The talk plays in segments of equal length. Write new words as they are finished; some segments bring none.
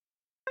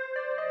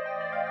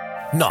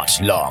Not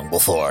long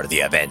before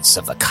the events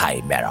of the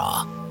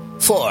Chimera,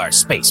 4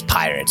 space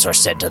pirates were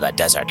sent to the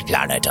desert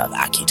planet of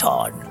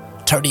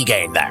Akiton to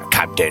regain their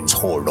captain's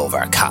hold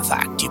over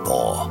Kafak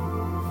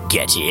Depot.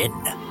 Get in,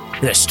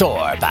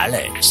 restore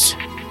balance,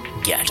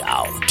 get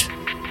out.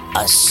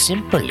 A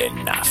simple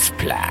enough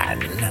plan.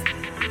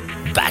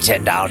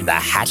 Batten down the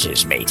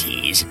hatches,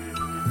 mateys.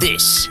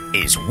 This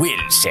is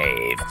Will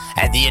Save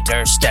and the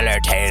Interstellar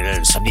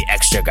Tales from the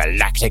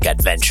Extragalactic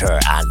Adventure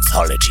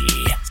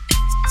Anthology.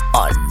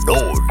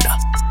 Unknown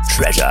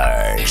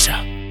Treasures.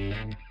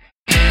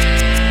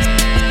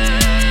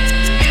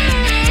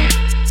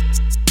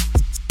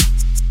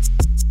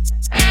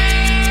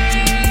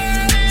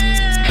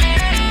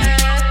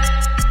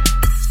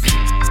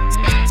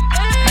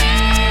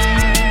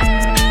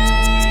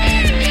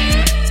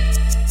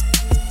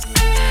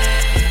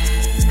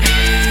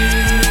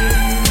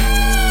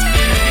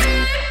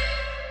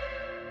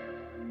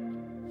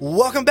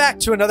 Welcome back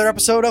to another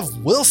episode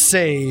of Will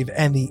Save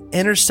and the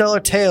Interstellar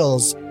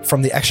Tales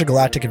from the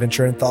Extragalactic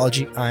Adventure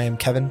Anthology. I am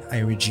Kevin. I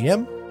am your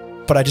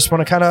GM. But I just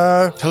want to kind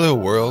of... Hello,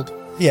 world.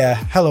 Yeah,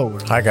 hello,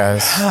 world. Hi,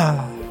 guys.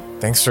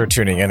 Thanks for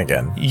tuning in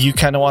again. You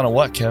kind of want to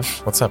what,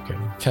 Kev? What's up,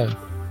 Kevin? Kev.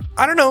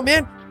 I don't know,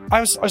 man.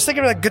 I was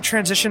thinking of a good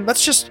transition.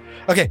 Let's just...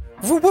 Okay.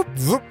 Whoop, whoop,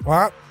 whoop,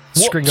 whoop.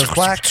 Screen goes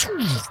black.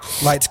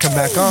 Lights come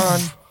back on.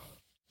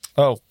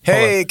 Oh,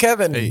 hey,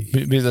 Kevin. Hey.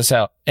 Move this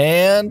out.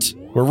 And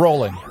we're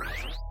rolling.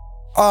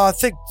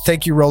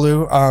 Thank you,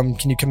 Rolu.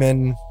 Can you come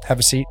in, have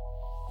a seat?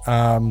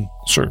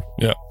 Sure.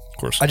 Yeah, of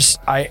course.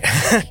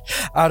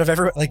 Out of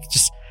everyone,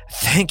 just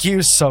thank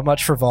you so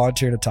much for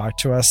volunteering to talk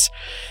to us.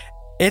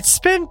 It's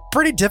been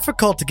pretty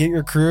difficult to get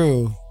your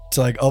crew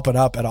to open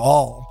up at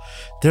all.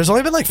 There's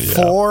only been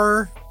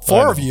four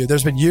of you.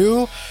 There's been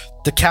you,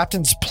 the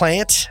captain's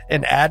plant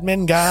and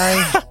admin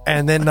guy,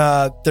 and then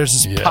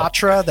there's this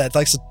Patra that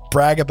likes to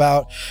brag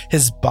about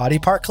his body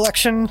part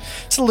collection.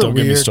 It's a little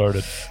weird. Don't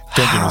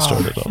get me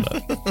started on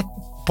that.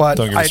 But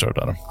don't get me started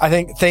on him.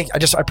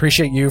 I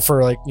appreciate you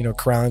for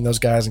corralling those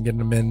guys and getting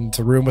them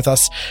into the room with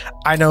us.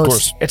 I know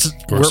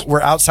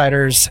we're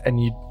outsiders, and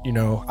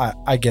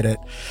I get it.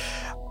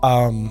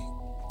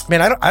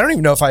 Man, I don't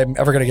even know if I'm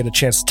ever going to get a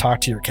chance to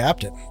talk to your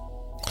captain.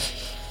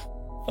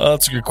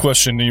 That's a good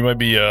question. You might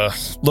be,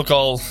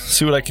 I'll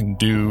see what I can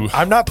do.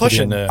 I'm not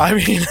pushing. I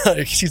mean,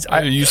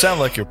 you sound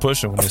like you're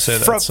pushing when you say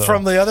that.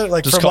 From the other,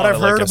 from what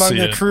I've heard among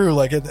the crew,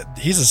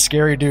 he's a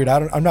scary dude.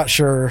 I'm not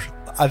sure.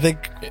 I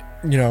think,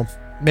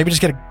 maybe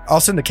just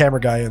I'll send the camera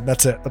guy in.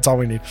 That's it. That's all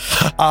we need.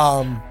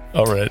 All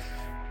right.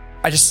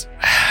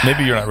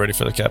 Maybe you're not ready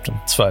for the captain.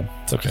 It's fine.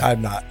 It's okay.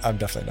 I'm not. I'm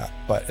definitely not,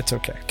 but it's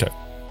okay. Okay.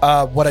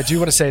 What I do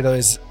want to say though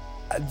is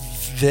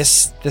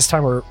this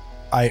time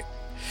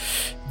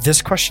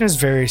this question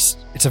is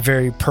it's a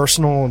very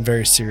personal and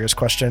very serious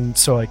question.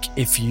 So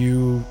if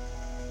you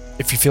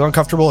feel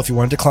uncomfortable, if you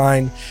want to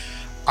decline,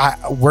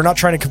 we're not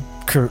trying to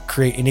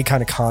create any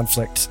kind of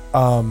conflict.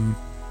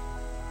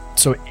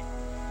 So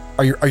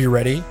are you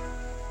ready?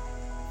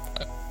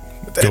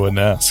 Go ahead and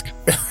ask.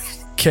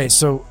 Okay.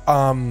 So,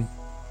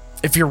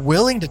 if you're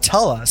willing to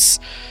tell us,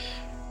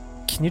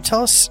 can you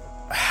tell us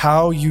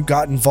how you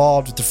got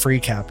involved with the Free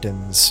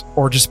Captains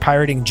or just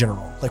pirating in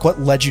general? What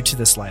led you to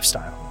this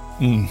lifestyle?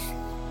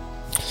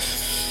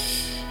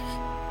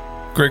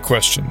 Great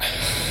question.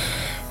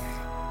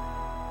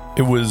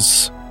 It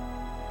was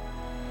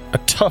a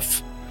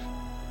tough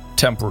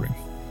tempering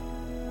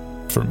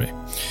for me.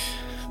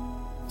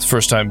 It's the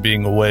first time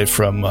being away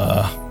from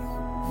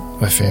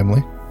my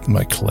family,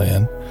 my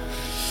clan.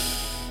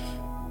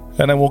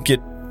 And I won't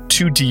get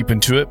too deep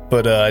into it,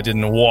 but I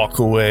didn't walk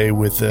away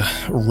with the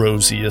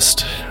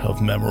rosiest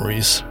of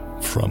memories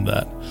from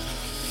that.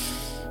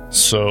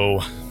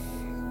 So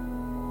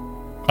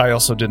I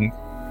also didn't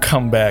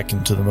come back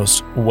into the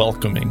most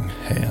welcoming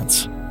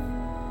hands.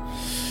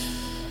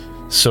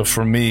 So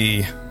for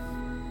me,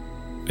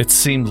 it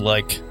seemed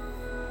like,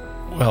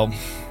 how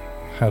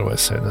do I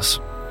say this?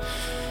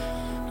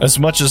 As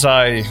much as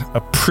I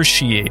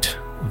appreciate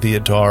the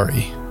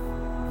Adari,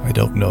 I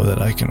don't know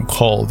that I can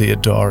call the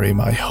Adari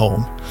my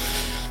home.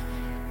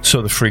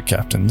 So the Free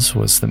Captains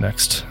was the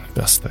next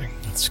best thing.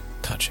 That's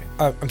touching.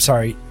 I'm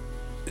sorry.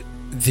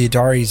 The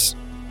Adaris...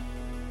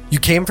 You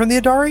came from the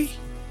Adari?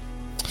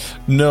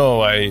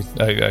 No,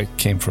 I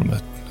came from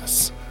a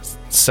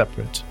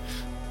separate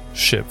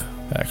ship,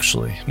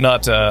 actually.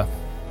 Not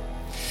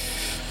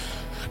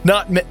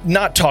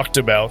talked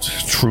about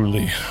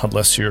truly,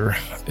 unless you're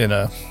in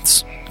a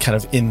kind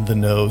of in the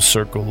know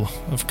circle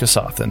of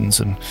Kasathans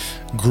and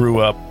grew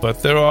up.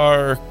 But there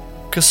are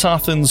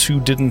Kasathans who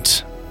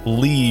didn't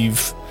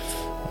leave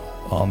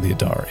on the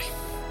Adari.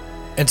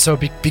 And so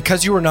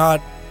because you were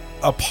not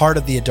a part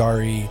of the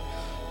Adari,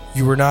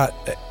 you were not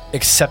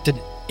accepted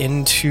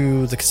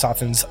into the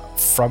Kasathans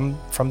from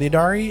the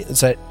Adari? Is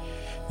that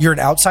you're an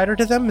outsider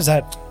to them? Is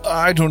that...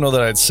 I don't know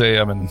that I'd say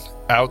I'm an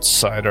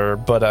outsider,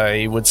 but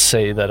I would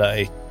say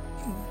that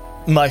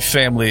my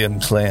family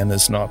and clan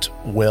is not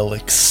well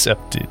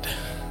accepted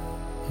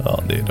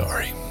on the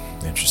Adari.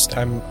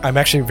 Interesting. I'm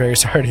actually very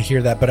sorry to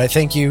hear that, but I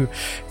thank you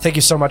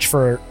so much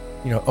for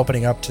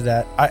opening up to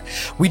that.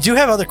 We do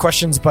have other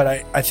questions, but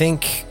I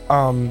think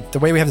the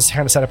way we have this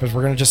kind of set up is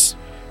we're going to just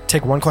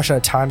take one question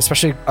at a time,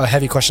 especially a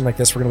heavy question like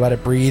this. We're going to let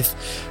it breathe.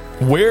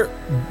 Where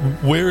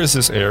is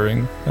this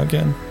airing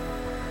again?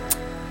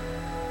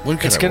 When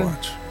can I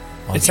watch?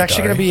 It's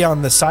actually going to be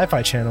on the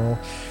Sci-Fi Channel,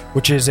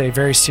 which is a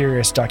very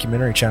serious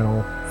documentary channel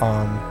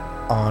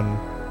on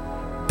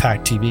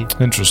PAC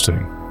TV.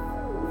 Interesting.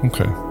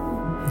 Okay.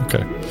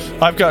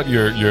 I've got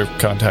your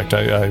contact.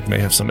 I may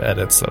have some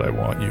edits that I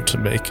want you to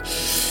make.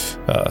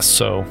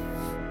 So,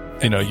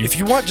 if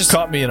you want, just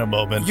caught me in a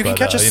moment. You can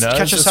catch us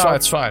out.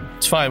 It's fine.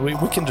 It's fine. We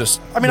can just.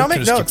 I'll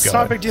make notes. It's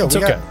not a big deal. It's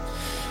okay.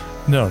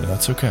 No,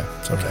 that's okay.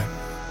 It's okay.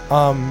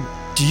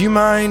 Do you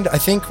mind? I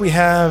think we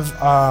have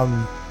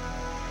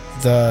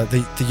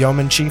the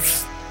yeoman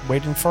chief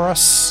waiting for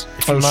us.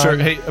 Sure.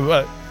 Hey,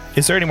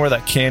 is there any more of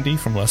that candy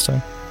from last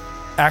time?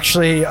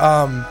 Actually,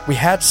 we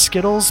had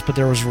Skittles, but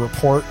there was a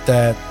report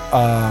that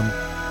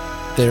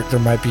there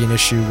might be an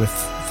issue with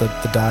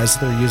the dyes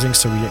that they're using,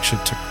 so we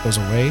actually took those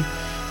away.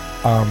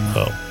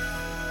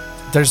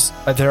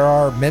 There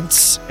are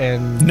mints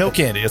and no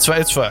candy. It's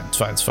fine.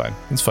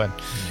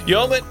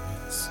 Yeoman.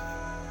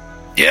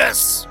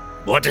 Yes.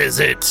 What is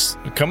it?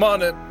 Come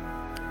on in.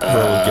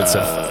 Rolu gets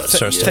up.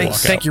 Starts to walk out.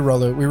 Thank you,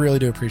 Rolu. We really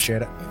do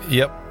appreciate it.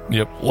 Yep.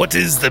 What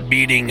is the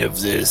meaning of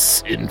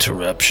this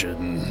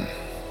interruption?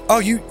 Oh,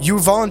 you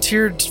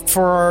volunteered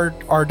for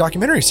our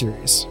documentary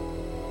series.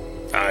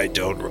 I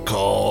don't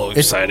recall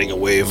signing a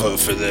waiver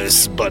for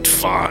this, but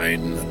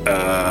fine.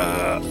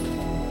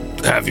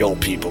 Have your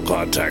people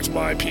contact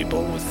my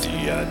people with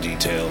the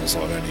details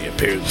on any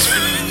appearance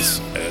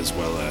fees, as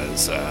well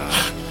as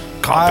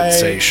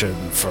compensation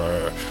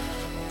for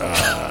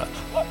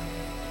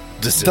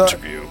this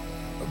interview.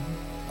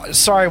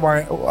 Sorry,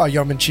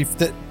 Yeoman Chief.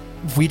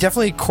 We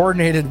definitely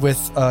coordinated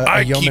with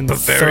a Yeoman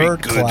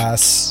third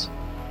class.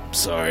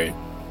 Sorry.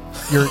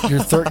 Your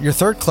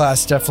third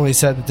class definitely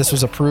said that this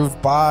was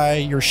approved by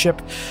your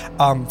ship,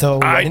 though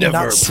I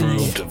never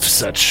approved of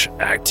such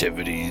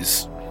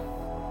activities.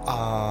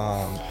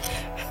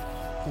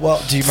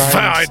 Well, do you mind?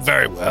 Fine,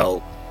 very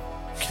well.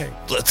 Okay,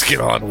 let's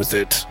get on with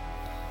it.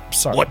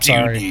 Sorry.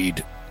 You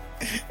need?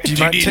 Do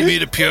you need me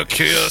to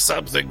procure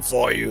something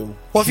for you?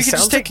 Well, if you could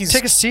just take a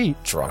seat.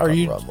 Drunk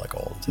on rum like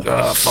all the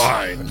time.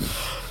 Fine.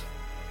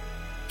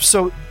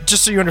 So,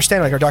 just so you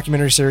understand, like our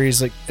documentary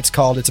series, like it's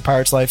called "It's a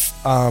Pirate's Life,"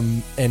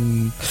 and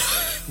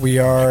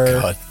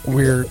we're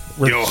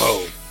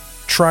Yo-ho.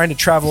 trying to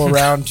travel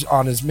around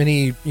on as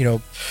many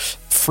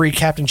free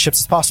captain ships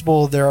as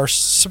possible. There are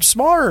some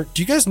smaller.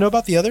 Do you guys know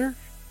about the other?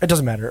 It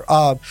doesn't matter.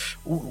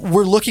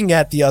 We're looking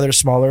at the other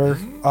smaller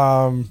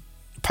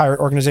pirate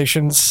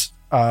organizations,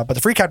 but the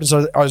free captains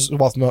are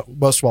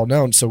most well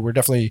known. So we're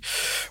definitely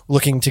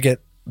looking to get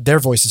their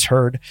voices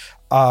heard.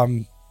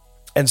 And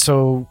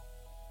so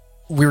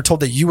we were told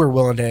that you were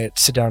willing to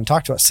sit down and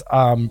talk to us.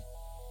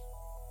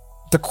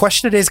 The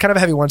question today is kind of a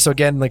heavy one. So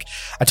again, like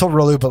I told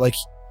Rolu, but like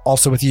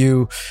also with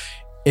you,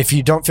 if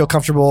you don't feel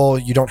comfortable,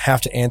 you don't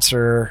have to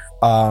answer.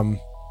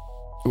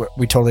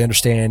 We totally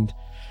understand.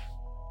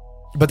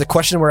 But the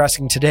question we're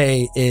asking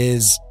today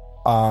is,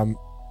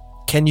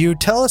 can you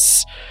tell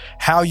us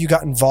how you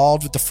got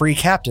involved with the free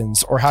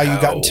captains, or how you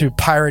got into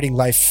pirating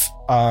life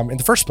in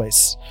the first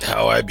place?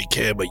 How I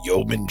became a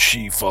yeoman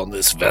chief on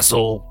this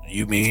vessel,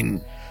 you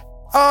mean?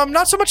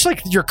 Not so much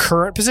like your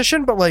current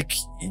position, but like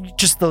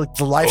just the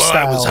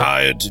lifestyle. Well, I was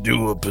hired to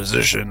do a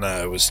position.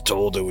 I was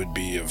told it would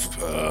be of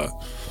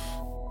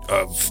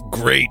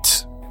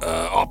great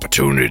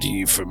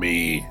opportunity for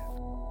me.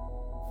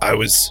 I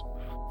was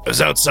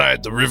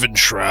outside the Riven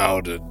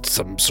Shroud at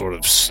some sort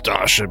of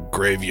starship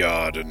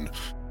graveyard, and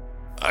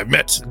I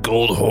met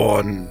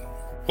Goldhorn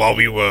while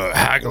we were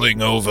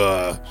haggling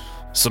over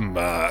some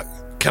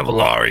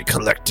Cavallari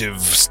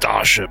Collective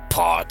starship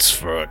parts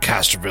for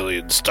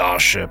Castrovillian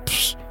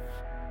starships.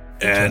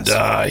 And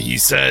he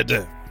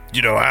said,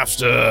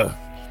 after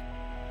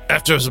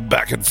some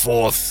back and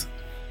forth,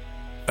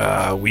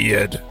 we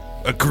had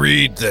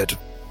agreed that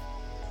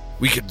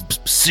we could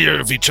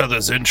serve each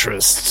other's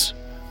interests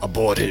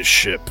aboard his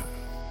ship.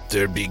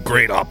 There'd be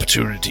great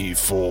opportunity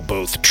for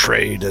both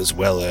trade as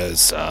well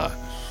as,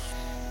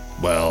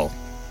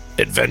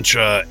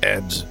 adventure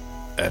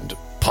and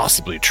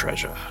possibly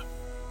treasure.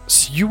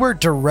 So you were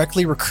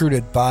directly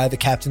recruited by the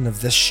captain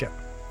of this ship?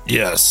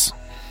 Yes.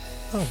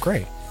 Oh,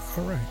 great.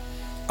 All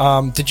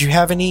right. Did you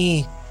have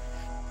any...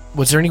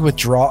 Was there any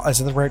withdrawal... Is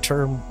that the right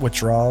term?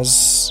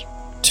 Withdrawals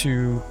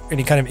to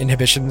any kind of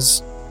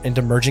inhibitions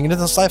into merging into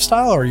this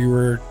lifestyle, or you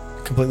were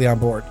completely on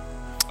board?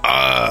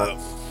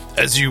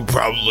 As you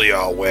probably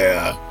are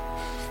aware,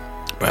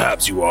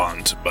 perhaps you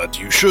aren't, but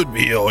you should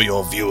be, or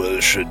your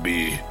viewers should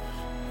be,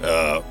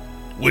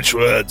 which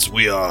words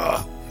we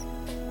are...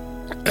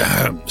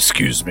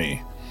 excuse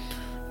me.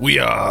 We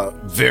are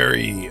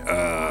very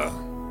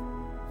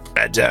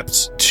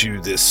adept to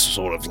this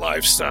sort of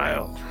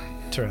lifestyle.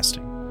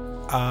 Interesting.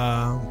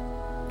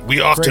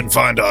 We often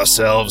find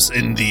ourselves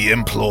in the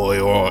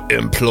employ or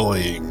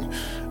employing,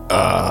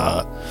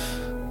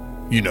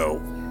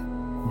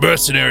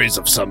 mercenaries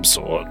of some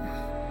sort.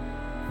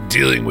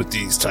 dealing with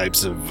these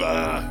types of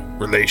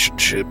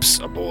relationships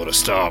aboard a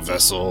star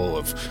vessel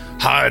of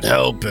hired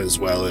help as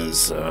well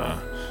as,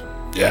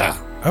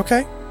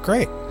 Okay,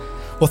 great.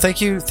 Well,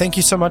 thank you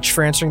so much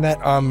for answering that.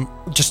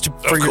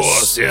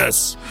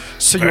 Yes.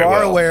 So Very you are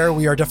well. aware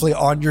we are definitely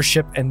on your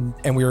ship, and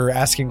we were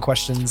asking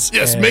questions.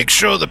 Yes, and- make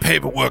sure the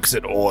paperwork's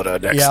in order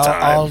next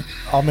time.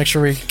 I'll make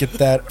sure we get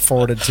that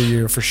forwarded to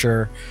you for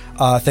sure.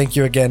 Thank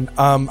you again.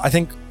 I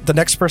think the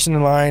next person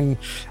in line,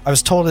 I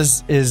was told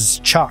is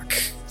Chalk.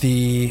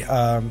 The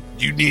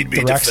You need me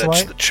the to fetch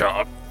Raxolite? the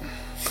chop.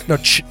 no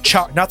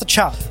Chalk, not the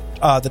Chop.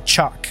 The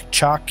Chalk,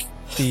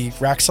 the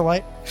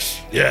Raxolite.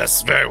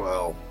 Yes, very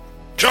well.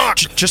 Chalk!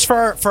 Just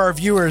for our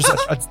viewers,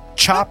 a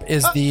Chop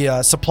is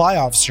the supply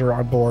officer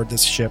on board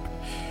this ship.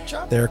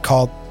 They're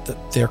called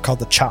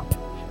the Chop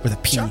with a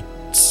P,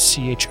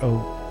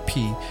 CHOP.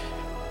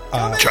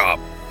 Chop.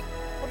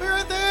 I'll be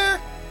right there.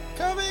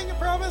 Coming, I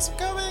promise, I'm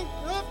coming.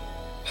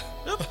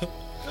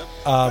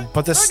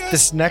 But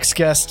this next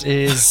guest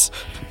is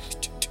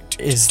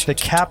the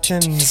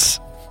captain's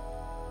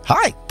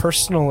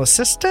personal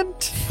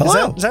assistant.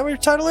 Hello. Is that what your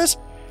title is?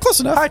 Close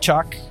enough. Hi,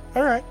 Chalk.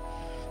 All right.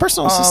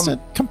 Personal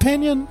assistant,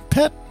 companion,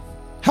 pet,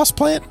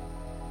 houseplant.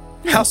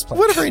 Houseplant.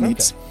 Whatever he Okay.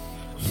 needs.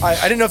 I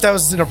didn't know if that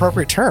was an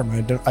appropriate term.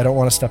 I don't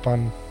want to step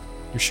on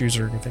your shoes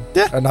or anything.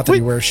 Yeah, Not that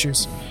he wears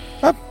shoes.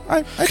 I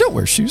don't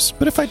wear shoes,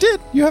 but if I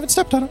did, you haven't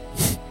stepped on them.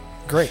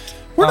 Great.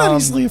 We're not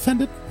easily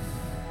offended.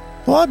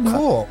 Well, I'm not.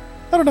 Cool.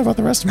 I don't know about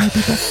the rest of my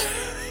people.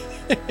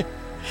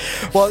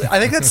 Well, I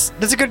think that's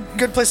a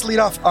good place to lead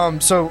off.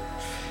 So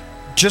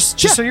just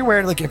so you're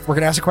aware, like if we're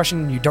gonna ask a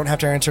question, you don't have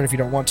to answer it if you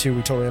don't want to.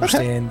 We totally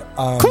understand.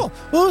 Cool.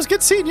 Well, it was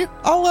good seeing you.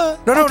 No,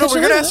 we're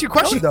gonna ask you a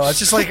question though. It's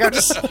just like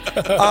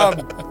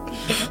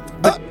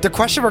the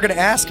question we're gonna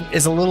ask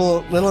is a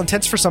little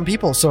intense for some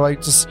people. So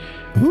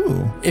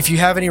Ooh. if you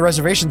have any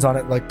reservations on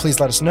it, like please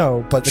let us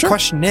know. But the Sure.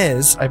 question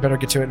is, I better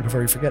get to it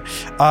before you forget.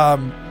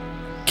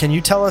 Can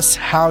you tell us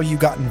how you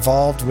got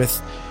involved with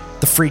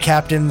the free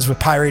captains, with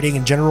pirating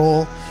in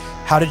general?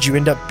 How did you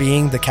end up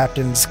being the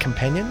captain's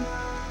companion?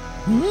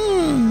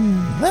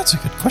 That's a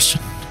good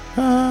question.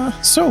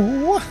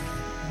 So,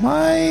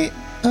 my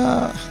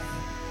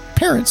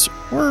parents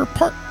were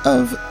part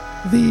of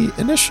the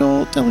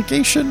initial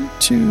delegation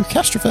to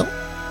Castroville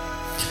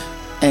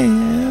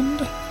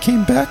and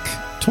came back,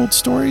 told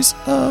stories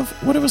of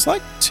what it was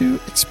like to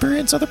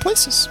experience other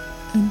places.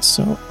 And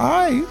so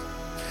I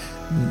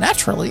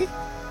naturally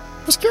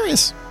was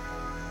curious.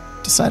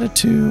 Decided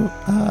to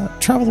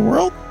travel the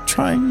world,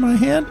 trying my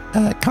hand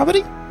at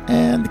comedy,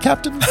 and the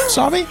captain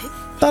saw me,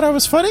 thought I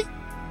was funny,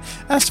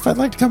 asked if I'd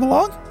like to come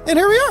along, and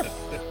here we are.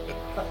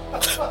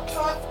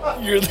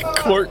 You're the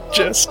court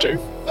jester.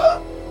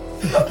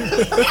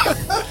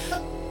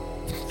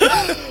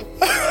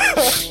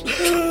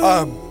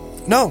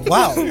 No,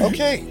 wow.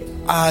 Okay.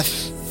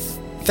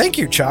 Thank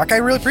you, Chalk. I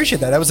really appreciate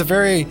that. That was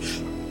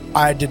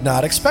I did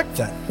not expect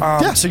that.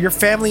 Yeah. So your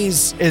family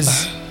is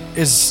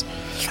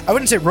I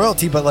wouldn't say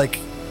royalty, but like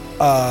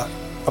a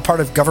part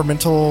of a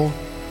governmental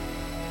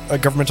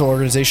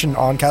organization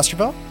on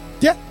Castroville?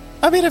 Yeah,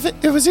 I mean, if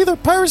it was either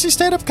piracy,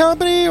 stand-up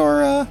comedy,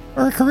 or a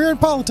career in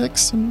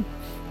politics, and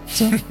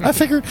so I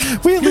figured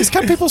we at least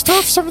cut people's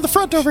throats from the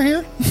front over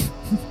here.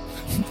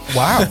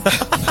 Wow.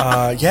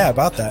 Yeah,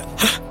 about that.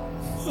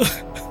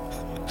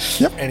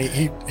 Yep. And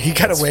he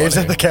kind of waves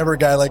at the camera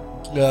guy like,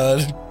 we're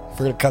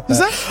gonna cut that. Is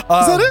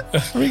that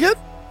it? Are we good?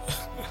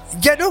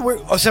 Yeah, no, we're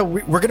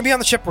going to be on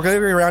the ship. We're going to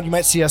be around. You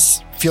might see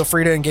us. Feel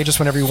free to engage us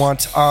whenever you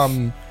want.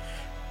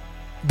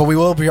 But we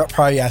will be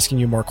probably asking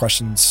you more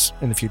questions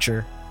in the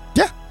future.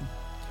 Yeah.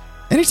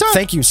 Anytime.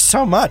 Thank you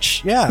so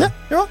much. Yeah. Yeah,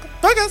 you're welcome.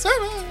 Bye, guys.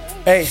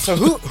 Hey, so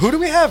who do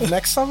we have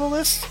next on the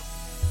list?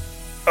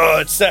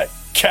 It's that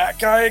cat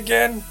guy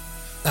again.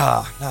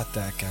 Not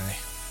that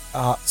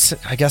guy. So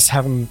I guess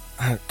have him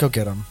go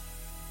get him.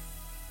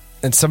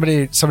 And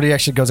somebody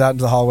actually goes out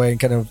into the hallway and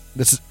kind of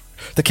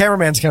the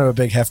cameraman's kind of a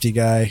big hefty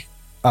guy,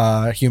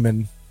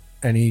 human,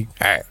 and he.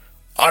 Hey,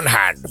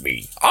 unhand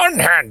me.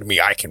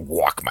 I can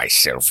walk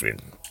myself in.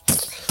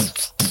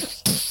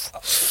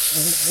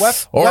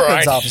 All Weapons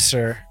right.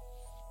 officer.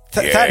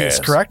 Yes. Thaddeus,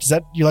 correct? Is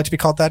that you like to be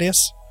called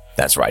Thaddeus?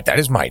 That's right. That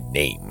is my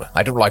name.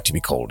 I don't like to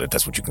be called it.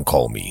 That's what you can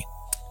call me.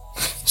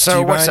 Do So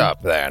you what's mind-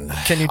 up then?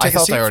 Can you I take a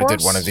thought seat I already for did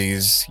us? one of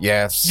these.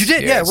 Yes. You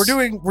did, yes.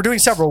 yeah. We're doing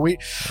several.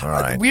 All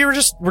right.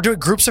 We're doing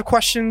groups of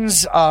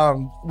questions.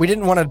 We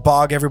didn't want to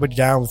bog everybody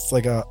down with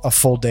like a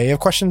full day of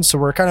questions, so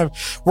we're on the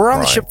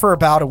Right. ship for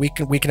about a week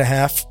and a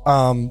half.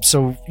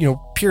 So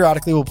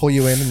periodically we'll pull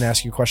you in and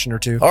ask you a question or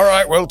two. All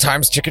right. Well,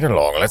 time's ticking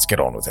along. Let's get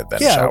on with it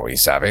then, Yeah. shall we,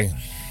 Savvy?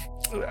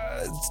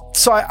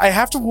 So I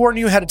have to warn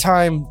you ahead of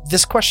time.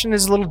 This question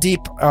is a little deep,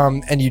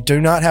 and you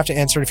do not have to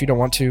answer it if you don't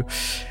want to.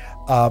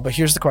 But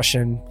here's the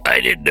question I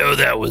didn't know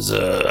that was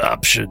an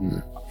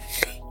option.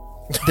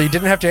 that you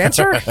didn't have to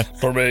answer.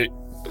 Tormate,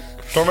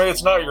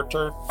 it's not your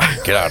turn.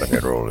 Get out of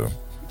here, Rolu.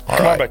 All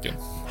Come on right. back in.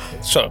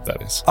 Shut up,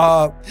 that is.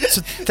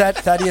 So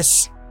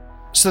Thaddeus.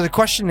 So the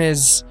question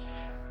is,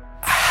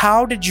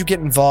 how did you get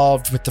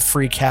involved with the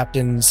Free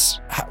Captains?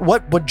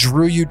 What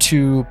drew you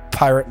to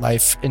pirate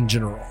life in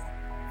general?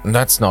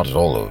 That's not at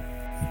all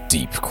a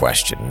deep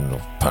question,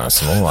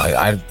 personal.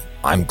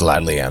 I'm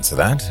gladly answer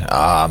that.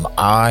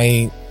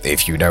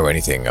 If you know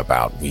anything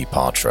about Wee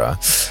Patra,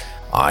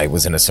 I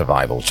was in a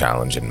survival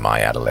challenge in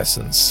my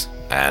adolescence,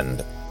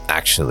 and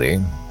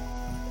actually,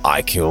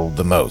 I killed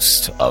the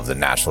most of the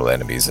natural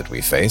enemies that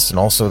we faced, and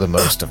also the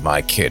most of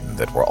my kin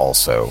that were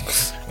also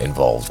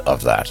involved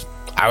of that.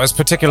 I was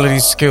particularly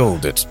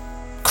skilled at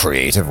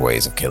creative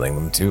ways of killing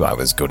them too. I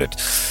was good at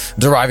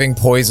deriving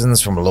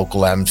poisons from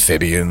local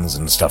amphibians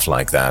and stuff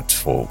like that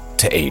to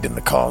aid in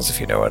the cause, if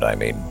you know what I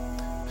mean.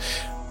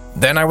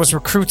 Then I was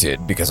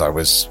recruited, because I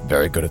was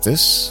very good at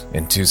this,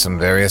 into some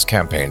various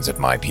campaigns that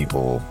my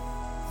people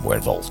were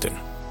involved in.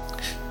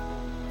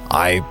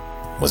 I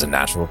was a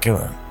natural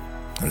killer,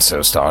 and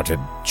so started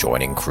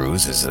joining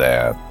crews as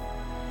their,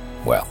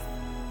 well,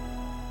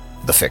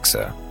 the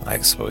fixer, I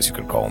suppose you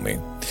could call me.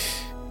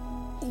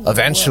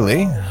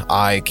 Eventually,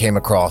 I came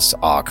across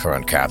our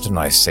current captain.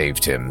 I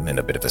saved him in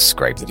a bit of a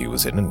scrape that he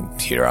was in,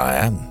 and here I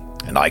am.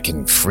 And I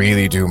can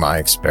freely do my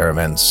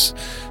experiments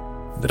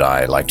that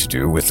I like to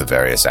do with the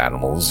various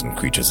animals and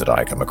creatures that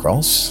I come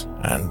across,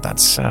 and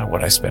that's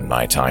what I spend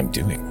my time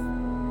doing.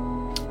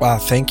 Wow,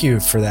 thank you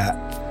for that.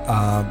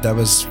 That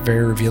was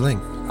very revealing.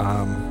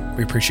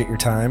 We appreciate your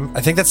time.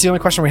 I think that's the only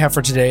question we have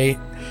for today.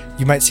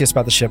 You might see us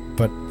about the ship,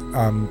 but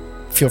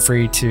feel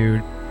free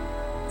to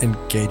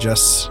engage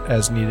us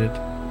as needed.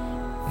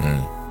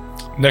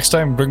 Next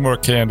time, bring more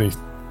candy.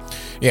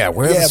 Yeah,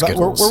 where are the but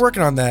Skittles? we're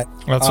working on that.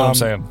 That's what I'm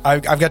saying.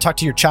 I've got to talk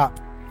to your chop.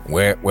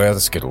 Where are the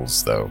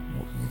Skittles, though?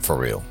 For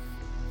real.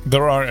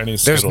 There aren't any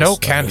Skittles. There's no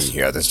candy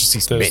here. There's just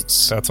these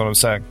mints. That's what I'm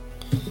saying.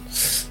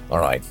 All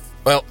right.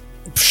 Well,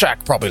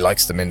 Shaq probably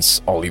likes the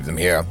mints. I'll leave them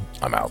here.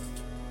 I'm out.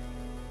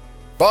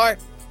 Bye.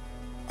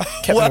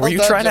 Kevin, Well were you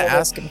done, trying to gentlemen.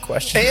 ask him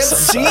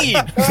questions?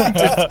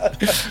 And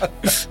seed.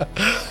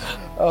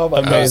 Oh my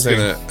Amazing.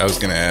 I was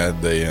gonna add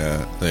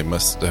they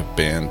must have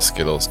banned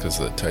Skittles because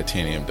of the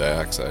titanium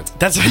dioxide.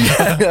 That's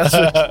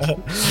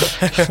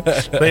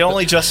They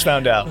only just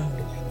found out.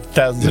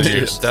 Thousands of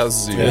years.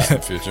 Thousands of years in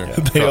the future.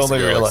 They Across the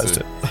only realized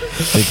galaxy.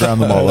 it. They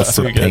ground them all up for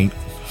Too good. paint.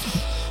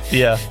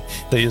 Yeah,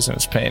 they use it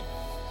as paint.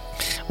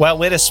 Wow,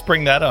 way to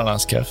spring that on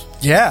us, Kev.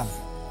 yeah.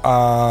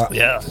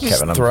 Yeah,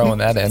 Kevin, I'm throwing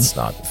that in. It's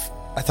not.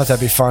 I thought that'd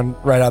be fun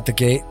right out the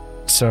gate.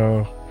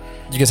 So,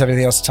 you guys have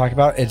anything else to talk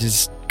about? It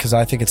is because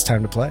I think it's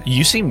time to play.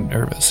 You seem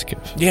nervous, Kev.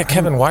 Yeah,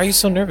 Kevin, why are you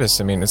so nervous?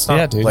 I mean, it's not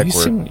Yeah, dude, like you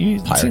we're seem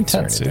pirates or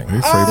tense, anything. Are you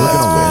afraid we're Is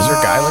gonna your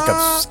win? guy like a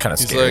kind of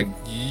He's scary? like,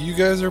 you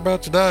guys are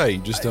about to die. You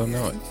just don't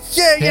know it.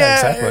 Yeah,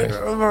 exactly.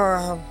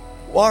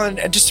 Well, and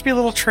just to be a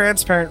little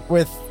transparent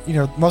with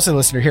most of the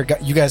listener here,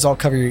 you guys all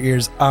cover your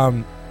ears.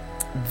 I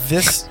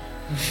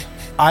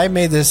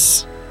made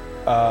this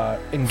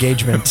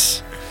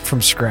engagement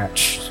from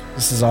scratch.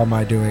 This is all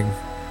my doing.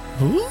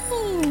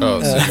 Oh,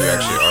 so you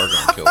actually are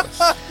going to kill us.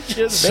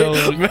 So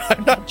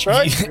I'm not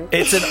trying.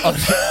 it's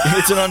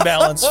an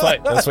unbalanced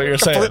fight. That's what you're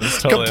saying.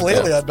 It's totally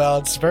completely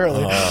unbalanced,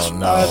 apparently. Oh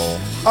no!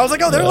 I was like,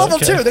 they're Yeah, level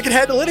okay. 2. They can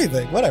handle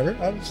anything. Whatever.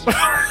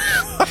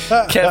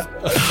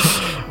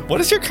 Kev,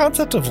 what is your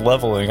concept of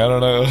leveling? I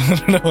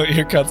don't know what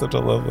your concept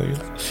of leveling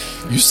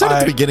is. You said at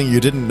the beginning you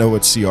didn't know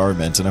what CR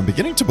meant, and I'm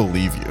beginning to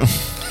believe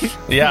you.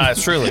 Yeah,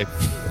 truly.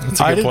 That's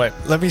a good point.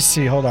 Let me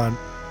see. Hold on.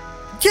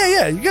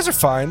 Yeah. You guys are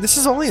fine. This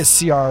is only a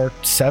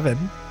CR7.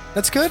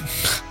 That's good.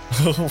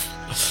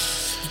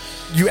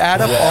 You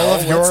add up all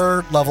of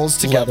your levels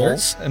together,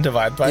 Levels and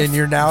divide by and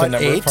you're now the at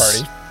number 8. of party.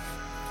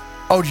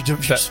 Oh,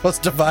 you're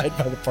supposed to divide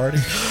by the party.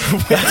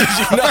 Did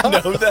you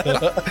not know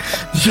that?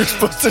 You're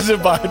supposed to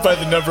divide by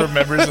the number of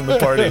members in the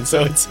party,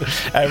 so its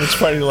average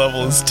party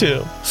level is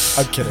 2.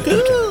 I'm kidding.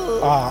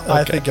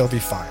 I think you'll be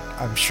fine.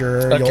 I'm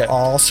sure Okay. you'll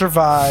all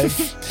survive.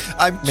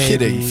 I'm Maybe.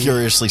 kidding,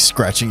 furiously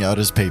scratching out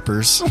his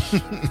papers.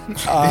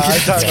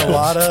 I've done a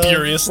lot of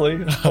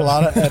Furiously.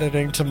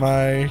 editing to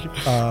my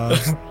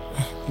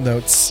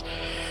notes.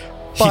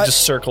 He But-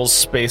 just circles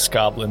space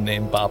goblin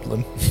named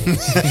Boblin.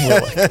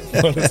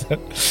 What is that?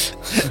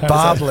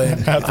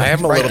 Boblin. I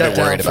am a Write little that bit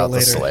down worried for about the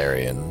later.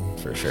 Solarian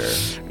for sure.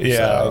 Yeah,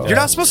 So- You're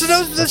not supposed to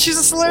know that she's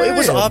a Solarian. It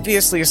was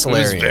obviously a It was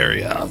Solarian.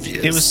 very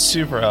obvious. It was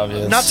super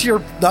obvious. not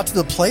to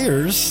the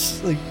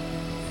players. Like,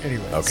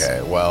 anyways.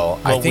 Okay, well,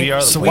 I Well, think we are.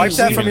 So we- wipe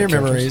that we from are your the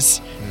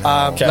characters.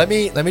 memories.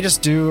 Okay. Let me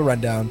just do a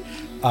rundown.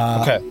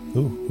 Okay.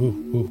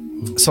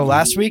 So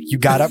last week you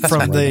got up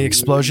from the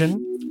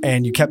explosion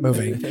and you kept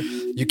moving.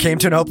 You came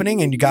to an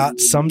opening and you got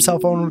some cell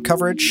phone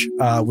coverage,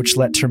 which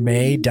let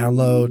Termay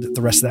download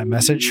the rest of that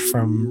message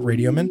from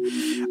Radioman.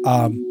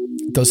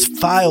 Those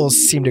files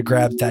seemed to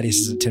grab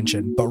Thaddeus'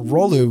 attention, but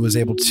Rolu was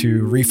able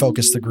to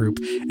refocus the group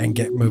and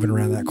get moving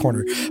around that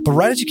corner. But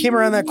right as you came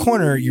around that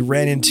corner, you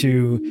ran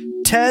into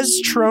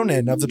Tez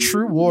Tronin of the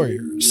True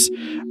Warriors.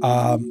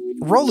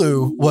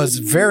 Rolu was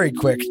very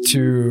quick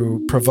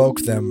to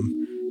provoke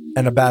them,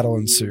 and a battle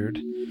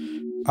ensued.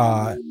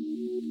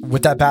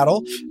 With that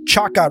battle,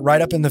 Chalk got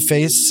right up in the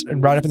face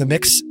and right up in the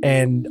mix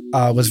and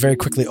was very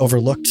quickly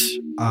overlooked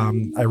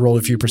I rolled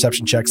a few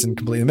perception checks and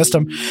completely missed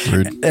them.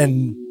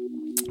 Rude.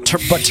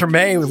 But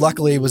Terme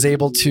luckily was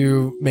able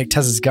to make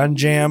Tez's gun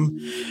jam,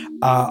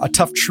 a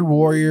tough true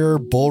warrior,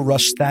 Bull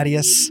Rush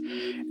Thaddeus,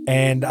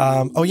 and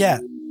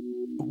the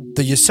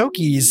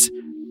Yosokis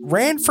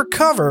ran for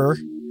cover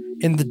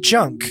in the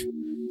junk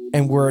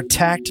and were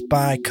attacked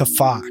by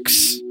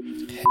Kafox.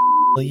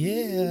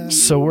 Yeah.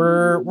 So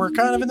we're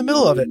kind of in the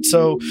middle of it.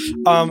 So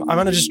I'm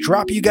gonna just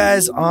drop you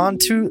guys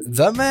onto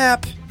the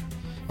map.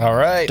 All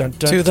right. Dun,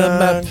 dun, to the dun.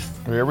 map.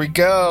 Here we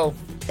go.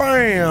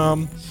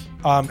 Bam.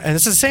 And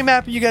this is the same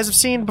map you guys have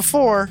seen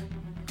before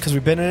because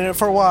we've been in it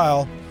for a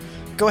while.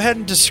 Go ahead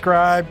and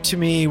describe to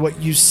me what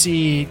you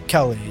see,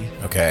 Kelly.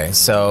 Okay,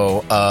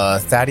 so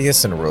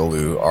Thaddeus and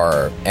Rolu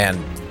are, and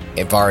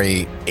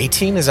Vari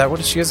 18, is that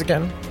what she is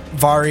again?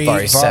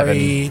 Vari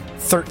 7.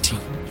 13.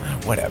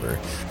 Whatever.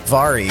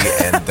 Vari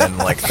and then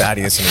like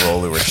Thaddeus and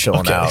Rolu were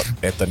chilling out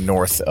at the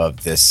north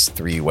of this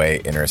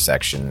three-way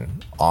intersection.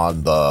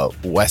 On the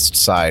west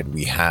side,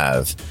 we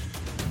have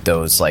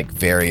those like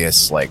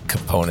various like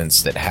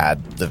components that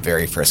had the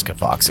very first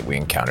Kafox that we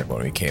encountered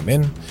when we came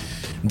in.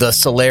 The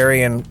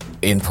Solarian,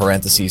 in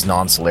parentheses,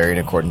 non-Solarian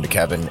according to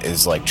Kevin,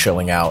 is like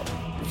chilling out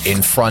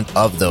in front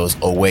of those,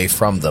 away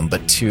from them,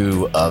 but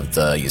two of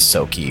the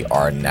Yosoki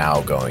are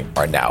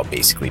now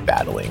basically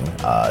battling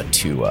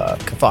to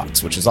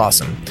Kafox, which is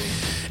awesome.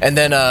 And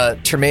then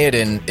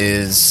Termaeodin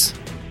is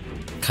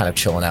kind of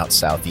chilling out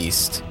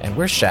southeast. And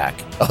where's Shaq?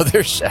 Oh,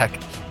 there's Shaq.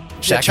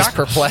 Shaq is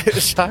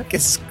perplexed. Shaq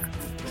is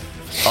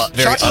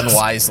very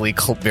unwisely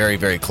very,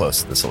 very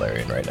close to the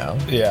Solarian right now.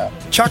 Yeah.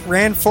 Chuck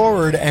ran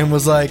forward and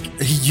was like,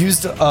 he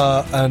used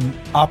an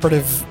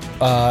operative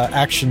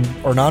action,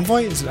 or an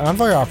envoy? Is it an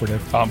envoy or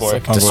operative? Envoy.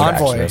 Like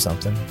Distraction envoy. or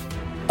something.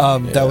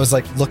 That was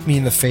like, look me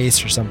in the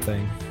face or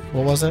something.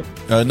 What was it?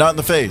 Not in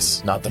the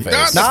face. Not the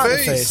face. Not in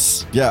the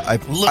face. Yeah,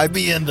 I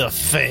me in the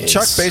face.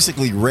 Chuck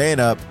basically ran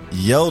up,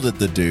 yelled at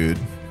the dude,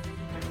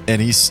 and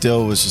he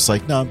still was just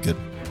like, "No, I'm good."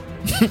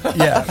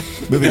 Yeah.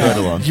 Moving right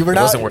along. You were It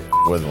not. wasn't worth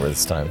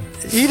this time.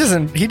 He's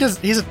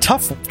a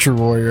tough true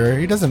warrior.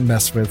 He doesn't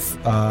mess with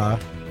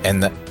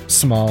And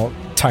small,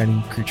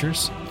 tiny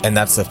creatures. And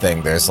that's the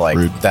thing. There's like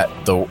Rude. that.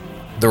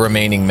 The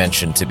remaining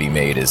mention to be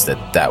made is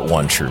that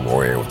one true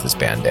warrior with his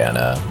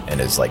bandana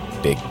and his like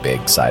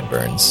big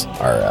sideburns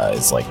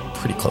is like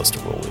pretty close to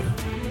Rolu.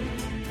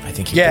 I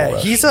think.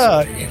 He's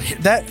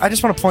that. I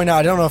just want to point out.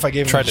 I don't know if I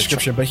gave him a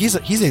description, but he's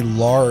a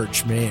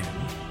large man.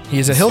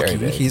 He's a very Hilki.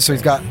 big, He's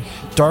got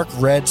dark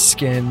red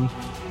skin,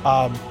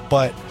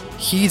 but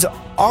he's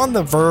on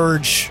the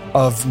verge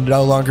of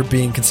no longer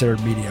being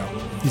considered medium.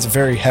 He's a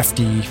very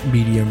hefty,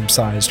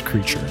 medium-sized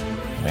creature.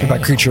 And by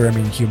creature, I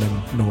mean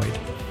humanoid.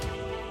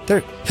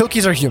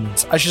 Hilkis are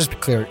humans. I should just be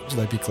clear.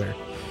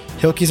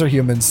 Hilkis are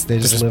humans. They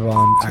just live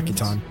on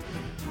Akiton.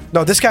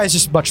 No, this guy is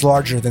just much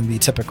larger than the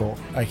typical.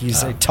 Like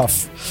he's a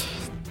tough.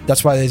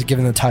 That's why they've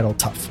given the title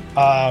tough.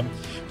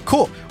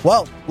 Cool.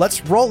 Well,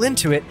 let's roll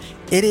into it.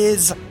 It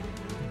is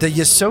the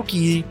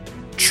Yosoki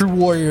True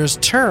Warrior's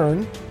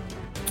turn.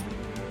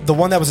 The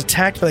one that was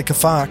attacked by the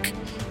Kafak.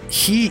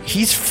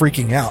 He's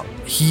freaking out.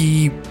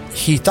 He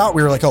thought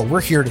we were like, oh,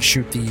 we're here to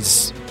shoot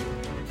these.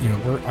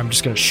 I'm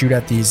just going to shoot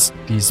at these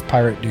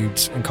pirate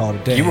dudes and call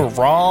it a day. You were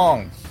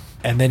wrong.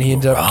 And then he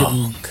ended up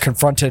getting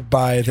confronted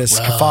by this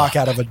Kafak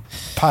out of a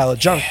pile of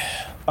junk.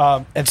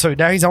 And so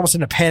now he's almost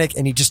in a panic,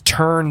 and he just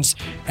turns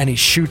and he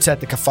shoots at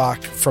the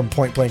Kafak from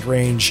point blank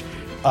range.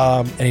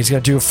 And he's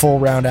going to do a full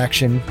round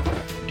action.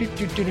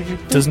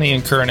 Doesn't he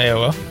incur an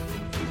AOA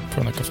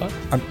from the Kafak?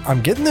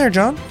 I'm getting there,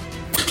 John.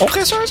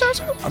 Okay, sorry.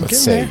 I'm Let's getting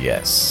say there.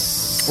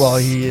 yes. Well,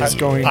 he is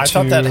going to... I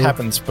thought that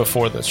happens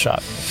before the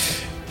shot.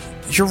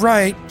 You're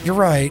right.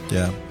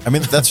 Yeah. I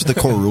mean, that's what the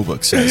core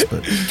rulebook says,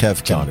 but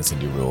Kev John can. is a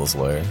new rules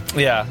lawyer.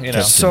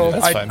 Yeah, So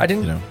that's fine. I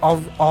didn't...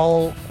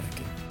 I'll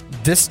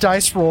this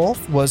dice roll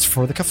was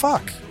for the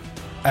Kafak,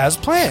 as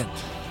planned.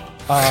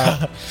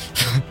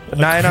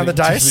 9 on the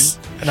dice,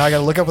 and now I got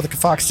to look up what the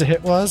Kafak's to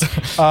hit was.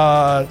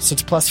 So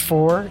it's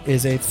 +4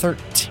 is a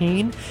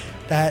 13.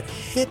 That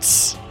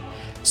hits.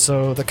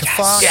 So the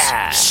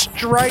Kafak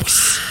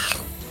strikes,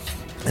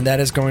 and that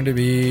is going to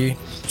be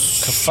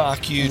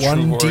Kafak, you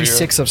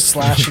 1d6 of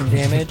slashing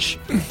damage.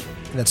 And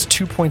that's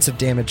 2 points of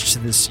damage to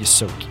this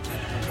Yosoki.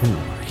 Ooh,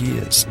 he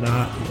is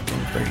not looking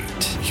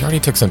great. He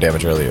already took some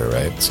damage earlier,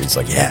 right? So he's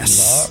like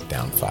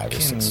down 5 or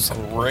 6.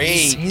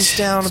 Great. He's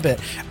down a bit.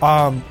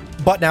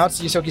 But now it's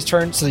the Yosoki's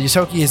turn. So the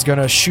Yosoki is going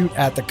to shoot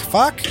at the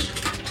Kafak.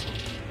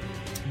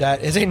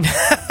 That is a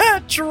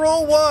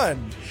natural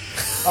 1.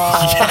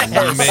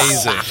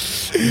 Amazing.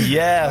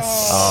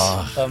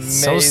 Yes. Amazing.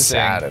 So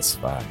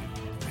satisfying.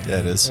 Yeah,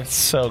 it is. It's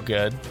so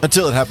good.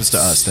 Until it happens to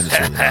us, then it's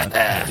really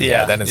not.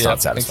 Yeah, then it's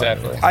not satisfying.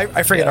 Exactly.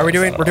 I forget. Are we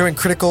doing? We're doing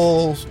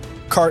critical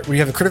card. We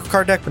have a critical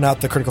card deck, but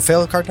not the critical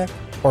fail card deck,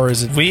 or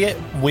is it?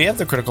 We have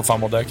the critical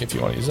fumble deck if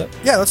you want to use it.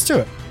 Yeah, let's do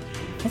it.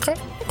 Okay.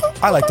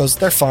 I like those.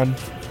 They're fun.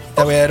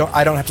 That way,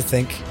 I don't have to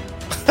think.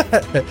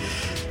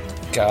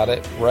 Got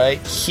it right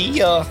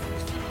here.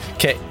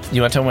 Okay,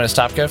 you want to tell me when to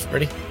stop, Kev?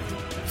 Ready?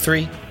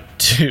 3,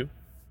 2,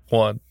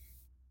 1.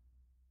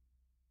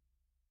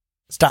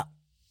 Stop.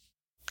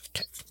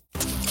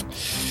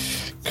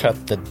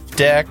 Cut the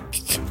deck.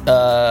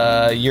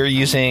 You're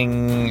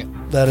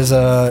using That is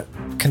a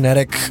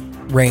kinetic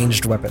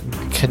ranged weapon.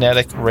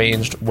 kinetic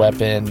ranged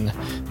weapon.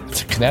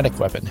 It's a kinetic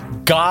weapon.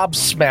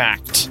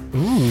 Gobsmacked.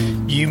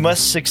 Ooh. You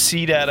must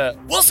succeed at a.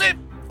 Wilson!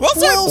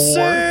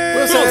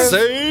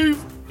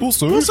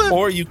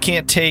 Or you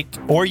can't take.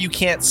 Or you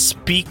can't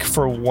speak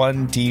for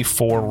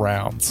 1d4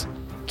 rounds.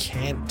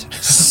 Can't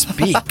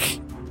speak.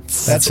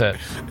 That's it.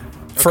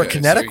 For a Okay,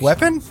 kinetic so-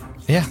 weapon?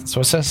 Yeah, that's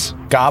what it says.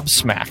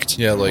 Gobsmacked.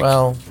 Yeah, like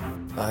Well,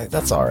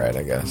 that's all right,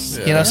 I guess.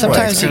 You know,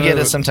 sometimes you kinda-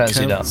 get it, sometimes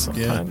you kinda- don't.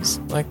 Sometimes,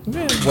 like,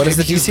 What is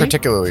the he DC?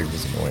 particularly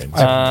was annoying.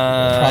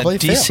 Probably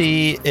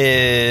DC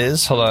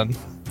is. Hold on.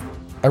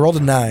 I rolled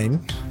a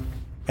 9,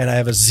 and I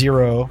have a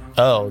 0.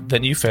 Oh,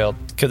 then you failed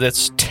because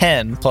it's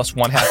 10 plus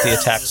 1/2 the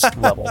attack's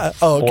level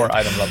Oh, okay. or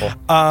item level.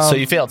 So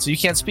you failed. So you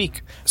can't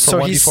speak for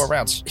 1d4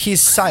 rounds.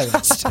 He's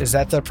silenced. Is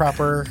that the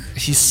proper?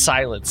 He's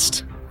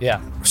silenced. Yeah,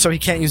 So he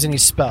can't use any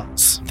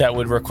spells. that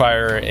would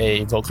require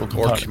a vocal or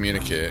component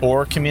communicate.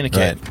 or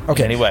communicate. Right.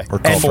 Okay. Anyway, Or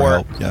call And for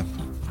help. Yeah.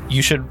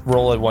 you should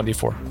roll a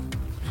 1d4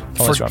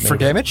 Unless you want me For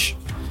to. damage?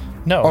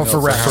 No, Oh, no, for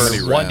rounds. How many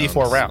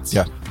 1d4 rounds.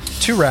 Yeah.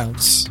 2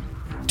 rounds.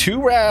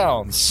 2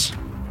 rounds.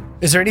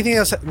 Is there anything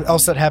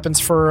else that happens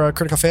for a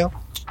critical fail?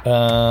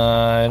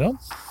 I don't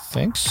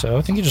think so.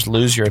 I think you just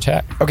lose your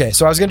attack. Okay,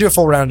 so I was going to do a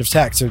full round of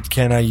attack, so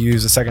can I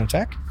use a second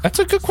attack? That's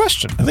a good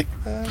question. I think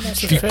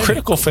If you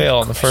critical fail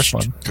on the first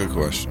one, Good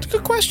question.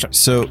 good question.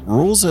 so.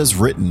 Rules as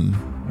written,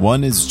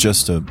 one is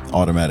just an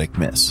automatic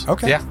miss.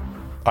 Okay. Yeah,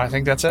 I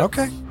think that's it.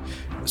 Okay.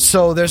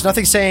 So there's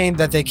nothing saying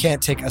that they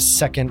can't take a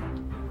second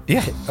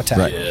Yeah. attack.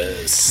 Right.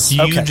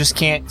 You Okay. just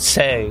can't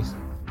say,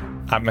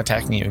 I'm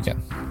attacking you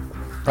again.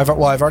 I've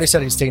already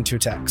said he's taking 2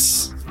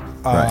 attacks.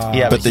 Right.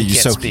 Yeah, but the he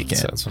can't Yosoki speak.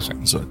 can't. So that's what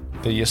I'm saying. So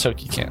The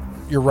Yosoki can't.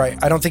 You're right.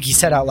 I don't think he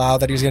said out loud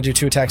that he was going to do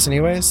 2 attacks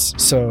anyways.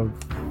 So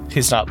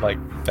He's not like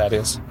that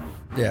is.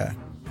 yeah.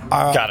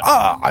 Got it.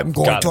 I'm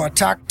going Got to it.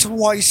 attack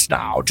twice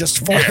now, just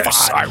for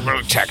fun. will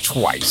attack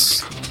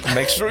twice.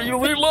 Make sure you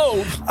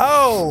reload.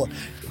 Oh,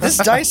 this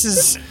dice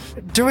is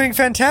doing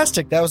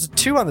fantastic. That was a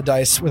 2 on the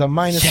dice with a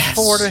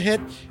 -4 to hit.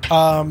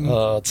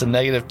 It's a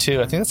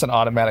 -2. I think that's an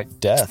automatic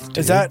death. Dude.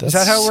 Is that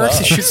how it works?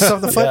 He sucks. shoots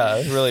himself in the foot. Yeah,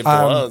 it really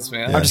blows,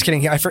 man. I'm just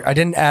kidding. I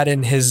didn't add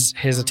in his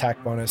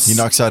attack bonus. he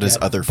knocks out his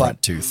yet, other but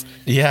front tooth.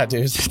 Yeah,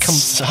 dude. It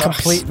sucks.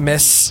 complete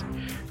miss.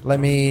 Let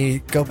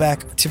me go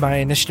back to my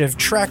initiative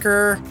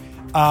tracker.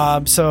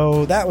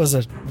 So that was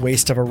a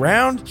waste of a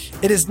round.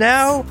 It is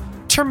now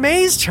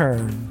Termay's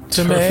turn.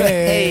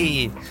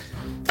 Hey.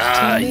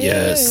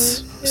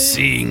 Yes.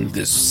 Seeing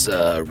this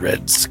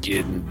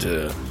red-skinned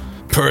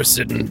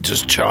person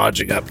just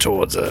charging up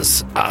towards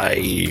us,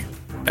 I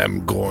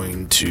am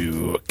going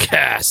to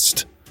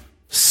cast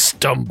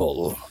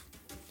Stumble.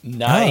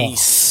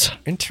 Nice.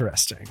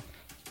 Interesting.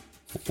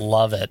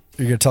 Love it.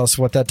 You're gonna tell us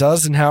what that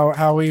does and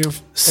how we've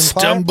implied?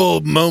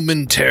 Stumble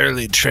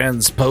momentarily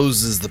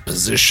transposes the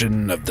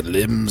position of the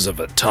limbs of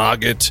a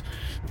target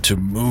to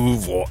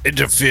move or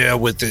interfere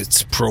with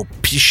its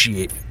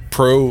proprioception?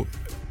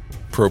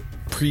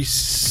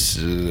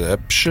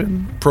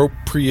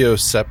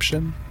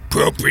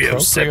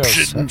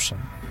 Proprioception.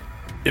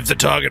 If the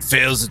target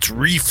fails its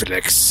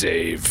reflex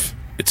save,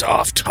 it's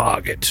off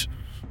target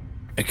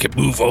and can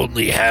move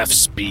only half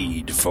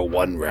speed for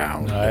 1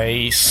 round.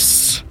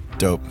 Nice.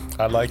 Dope.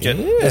 I like it.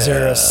 Is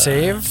there a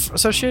save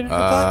associated with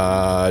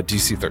that?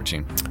 DC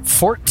 13.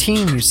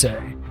 14, you say?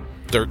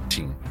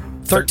 13.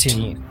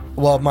 13.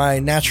 Well, my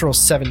natural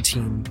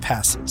 17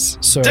 passes.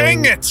 So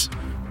Dang it!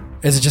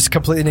 Is it just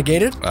completely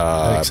negated?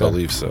 I so.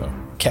 believe so.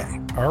 Okay.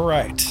 All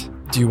right.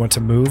 Do you want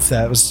to move?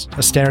 That was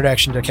a standard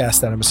action to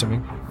cast that, I'm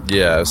assuming.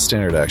 Yeah,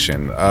 standard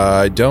action.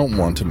 I don't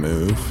want to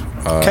move.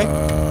 Okay.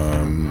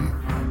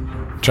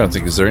 Trying to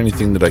think, is there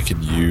anything that I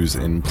could use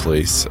in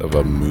place of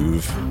a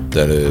move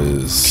that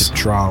is...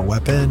 Draw a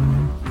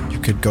weapon. You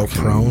could go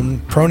prone.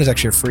 Prone is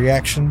actually a free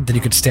action. Then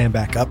you could stand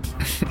back up.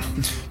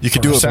 You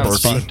could do a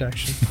Sounds burpee. Bonus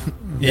action.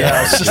 Yeah,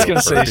 I was just going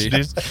to say, Burpee. you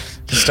should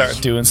just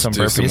start doing some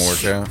do some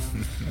burpees. workout?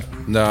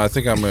 No, I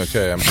think I'm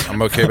okay.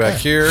 I'm okay back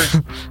here.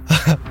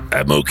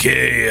 I'm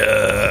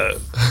okay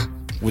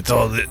with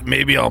all the.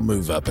 Maybe I'll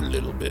move up a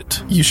little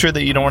bit. You sure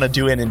that you don't want to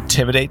do an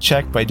intimidate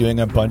check by doing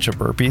a bunch of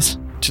burpees?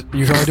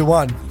 You can only do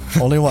one.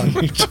 Only one.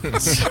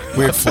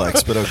 Weird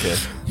flex, but okay.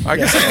 I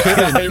guess I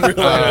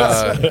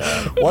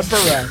could. One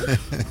per round.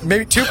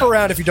 Maybe 2 per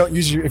round if you don't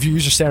use your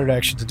standard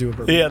action to do a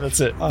burpee. Yeah, that's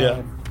it.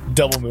 Yeah.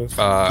 Double move.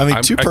 I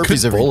mean, 2 I could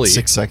burpees every bully.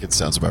 6 seconds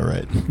sounds about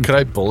right. Could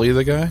I bully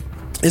the guy?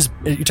 Is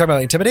you talking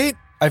about intimidate?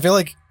 I feel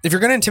like if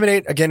you're going to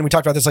intimidate, again, we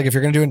talked about this. Like if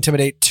you're going to do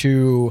intimidate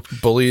to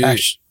Bully.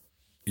 Ash-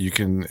 You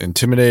can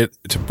intimidate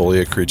to bully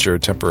a creature,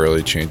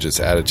 temporarily change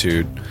its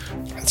attitude.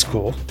 That's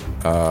cool.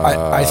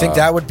 I think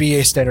that would be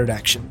a standard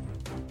action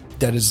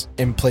that is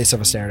in place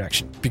of a standard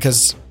action,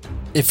 because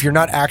if you're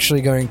not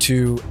actually going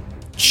to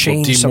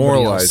change somebody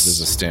demoralize else, is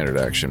a standard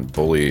action.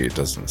 Bully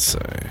doesn't say.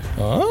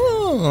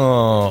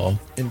 Oh.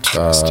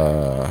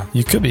 interesting.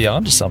 You could be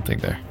onto something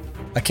there.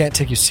 I can't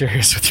take you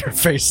serious with your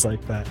face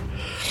like that.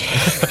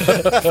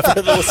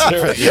 For the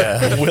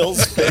listener,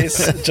 Will's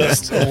face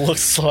just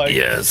looks like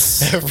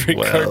every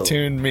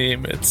cartoon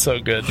meme. It's so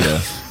good.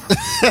 Yeah.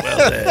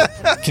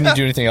 Can you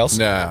do anything else?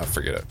 Nah,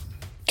 forget it.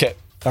 Okay.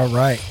 All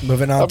right,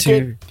 moving on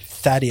to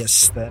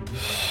Thaddeus then.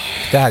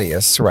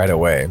 Thaddeus, right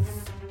away,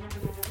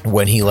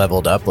 when he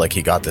leveled up, like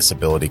he got this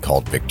ability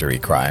called Victory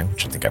Cry,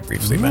 which I think I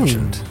briefly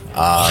mentioned.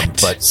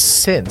 But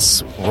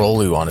since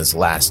Rolu on his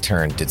last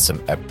turn did some,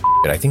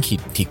 I think he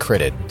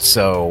critted.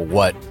 So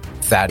what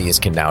Thaddeus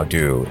can now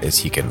do is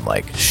he can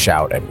like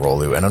shout at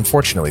Rolu, and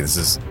unfortunately,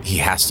 he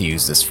has to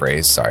use this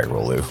phrase. Sorry,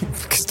 Rolu,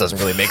 because it doesn't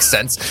really make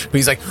sense. But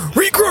he's like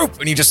regroup,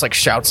 and he just like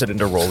shouts it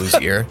into Rolu's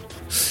ear,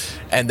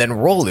 and then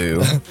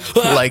Rolu,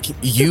 like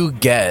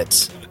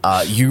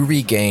you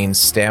regain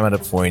stamina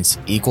points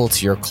equal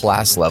to your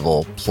class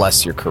level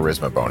plus your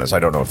charisma bonus. I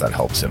don't know if that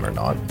helps him or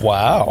not.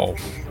 Wow.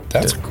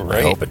 That's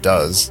great. I hope it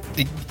does.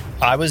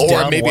 I was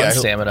down one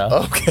stamina.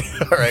 Okay.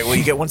 All right. Well,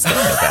 you get one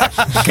stamina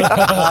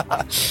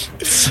back.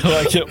 So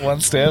I get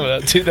one stamina.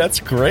 Dude, that's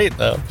great,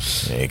 though.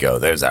 There you go.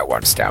 There's that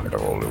one stamina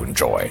roll to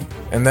enjoy.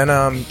 And then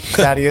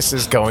Thaddeus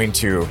is going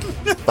to,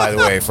 by the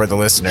way, for the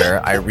listener,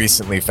 I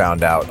recently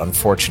found out,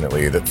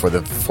 unfortunately, that for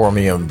the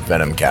Formium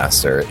Venom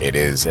Caster, it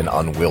is an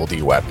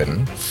unwieldy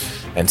weapon.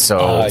 And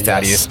so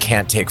Thaddeus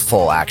can't take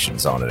full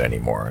actions on it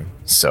anymore.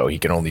 So he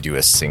can only do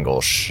a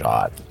single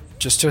shot.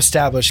 Just to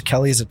establish,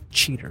 Kelly's a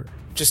cheater.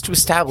 Just to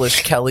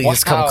establish, Kelly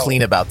has come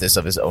clean about this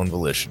of his own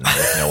volition,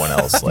 with no one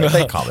else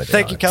commented.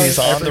 Thank you, Kelly. He's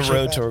on the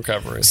road to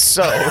recovery.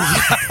 So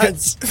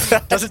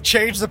doesn't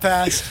change the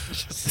past.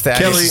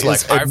 Kelly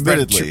is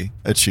admittedly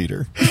a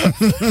cheater.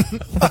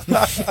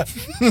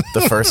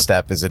 The first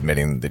step is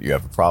admitting that you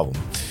have a problem.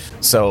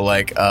 So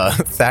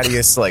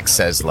Thaddeus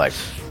says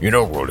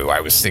Rolu, I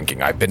was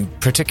thinking I've been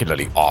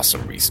particularly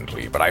awesome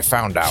recently, but I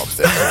found out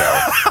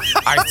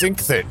that I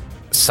think that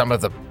some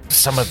of the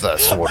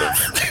sort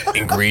of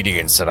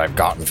ingredients that I've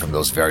gotten from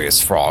those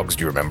various frogs,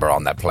 do you remember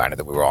on that planet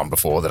that we were on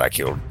before that I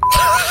killed?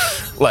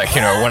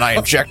 When I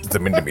injected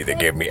them into me, they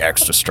gave me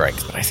extra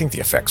strength, but I think the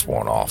effect's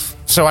worn off.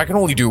 So I can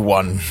only do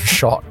one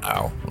shot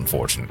now,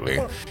 unfortunately.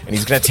 And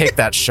he's going to take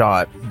that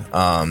shot,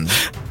 and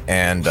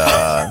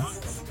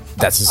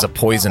that's just a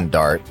poison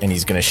dart, and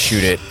he's going to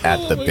shoot it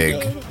at the big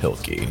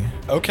Hilky.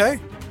 Okay.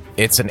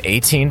 It's an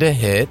 18 to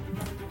hit.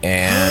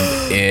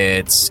 And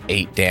it's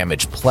 8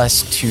 damage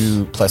plus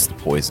 2 plus the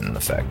poison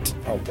effect.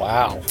 Oh,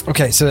 wow.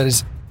 Okay, so that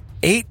is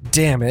 8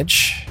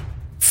 damage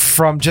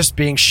from just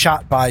being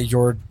shot by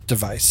your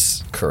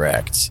device.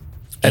 Correct.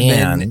 And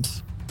then,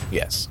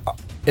 yes.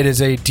 It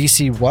is a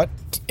DC what?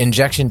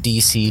 Injection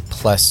DC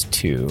plus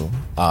 2.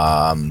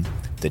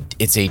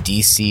 It's a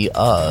DC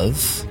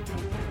of...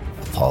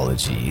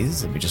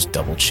 Apologies. Let me just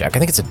double check. I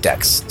think it's a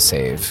dex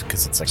save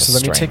because it's like a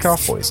strength let me take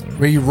off poison.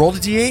 Where you rolled a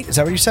D8? Is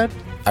that what you said?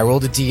 I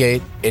rolled a D8.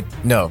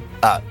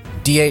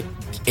 D8,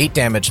 8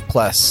 damage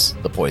plus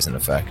the poison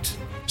effect.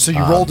 So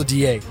you rolled a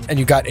D8 and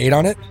you got 8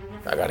 on it?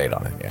 I got 8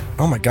 on it, yeah.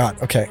 Oh my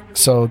god. Okay.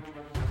 So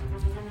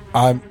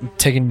I'm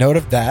taking note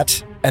of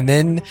that. And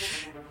then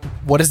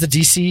what is the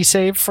DC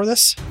save for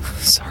this?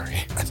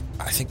 Sorry.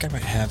 I think I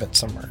might have it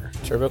somewhere.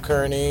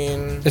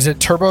 Turbocurinine. Is it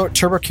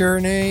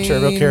turbocurinine?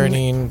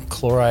 Turbocurinine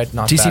chloride,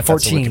 not DC that.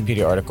 14. That's a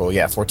Wikipedia article.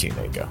 Yeah, 14.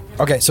 There you go.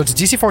 Okay, so it's a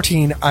DC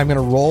 14. I'm going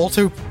to roll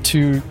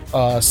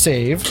to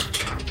save.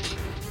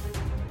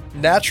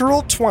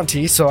 Natural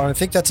 20, so I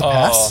think that's a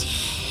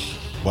pass.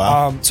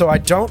 Wow. So I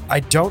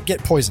don't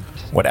get poisoned.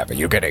 Whatever,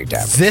 you get 8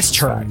 damage. This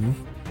turn,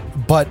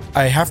 but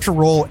I have to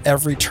roll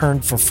every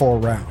turn for 4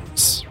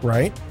 rounds,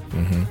 right?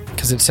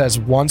 Because it says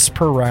once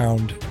per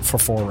round for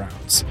 4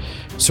 rounds.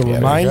 So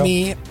remind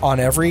me on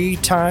every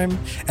time.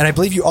 And I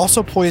believe you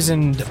also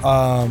poisoned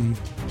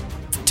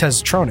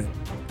Testronin.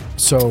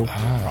 So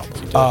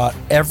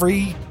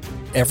every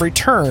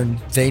turn,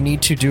 they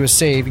need to do a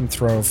saving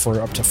throw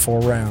for up to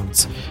 4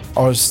 rounds,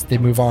 or else they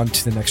move on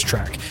to the next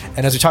track.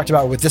 And as we talked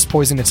about with this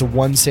poison, it's a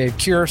 1 save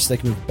cure, so they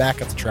can move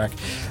back up the track.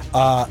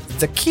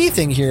 The key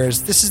thing here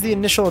is this is the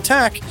initial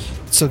attack,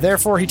 so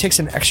therefore he takes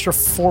an extra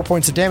 4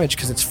 points of damage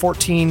because it's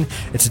 14.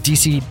 It's a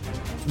DC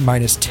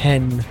minus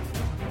 10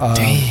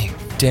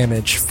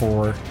 damage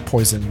for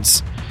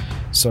poisons.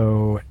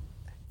 So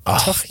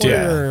tough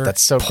warrior. Yeah,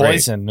 that's so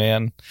poison, great.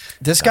 Man.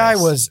 This guy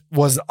was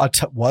a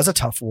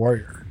tough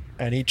warrior,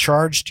 and he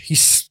charged. He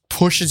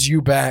pushes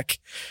you back,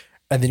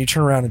 and then you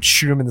turn around and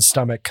shoot him in the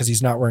stomach because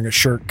he's not wearing a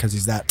shirt because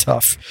he's that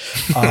tough.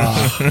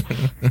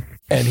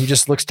 And he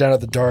just looks down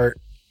at the dart,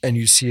 and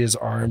you see his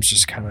arms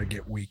just kind of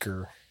get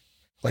weaker,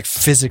 like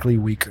physically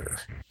weaker.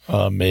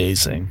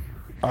 Amazing.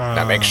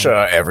 Now make sure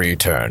every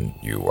turn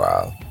you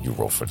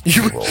roll for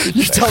you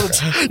tell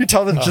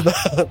them to the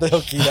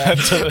Hilky that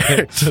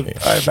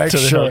I make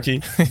sure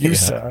you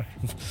sir.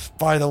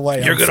 By the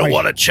way, you're gonna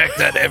want to check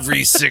that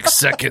every 6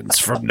 seconds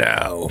from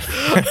now.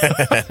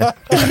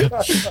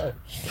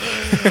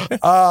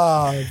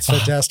 It's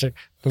fantastic.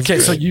 Okay,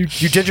 so you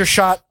did your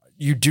shot.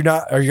 you do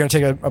not. Are you going to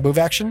take a move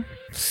action,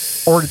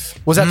 or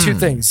was that two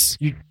things?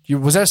 You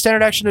was that a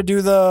standard action to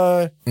do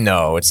the?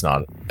 No, it's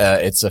not.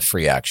 It's a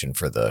free action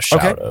for the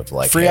shout of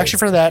like free action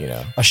for that. You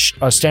know.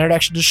 A standard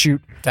action to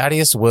shoot.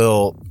 Thaddeus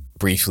will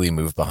briefly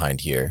move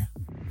behind here.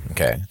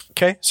 Okay.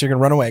 Okay, so you're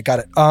gonna run away. Got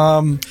it.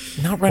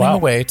 Not running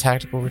away.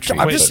 Tactical retreat.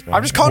 I'm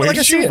just calling it like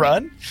I see it.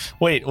 Run?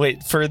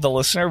 Wait for the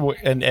listener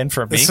and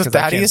for me. So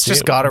Thaddeus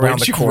just got around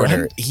the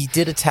corner. He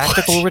did a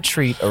tactical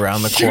retreat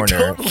around the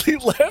corner. Totally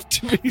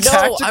left me. No,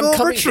 Tactical I'm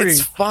coming. retreat.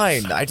 It's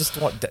fine. I just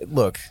want.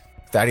 Look,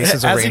 Thaddeus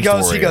is a As ranged he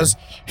goes, warrior.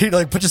 he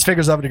like puts his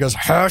fingers up and he goes,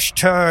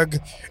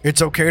 hashtag,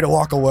 it's okay to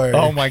walk away.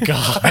 Oh my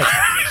god.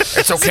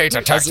 It's okay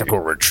to tactical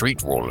retreat,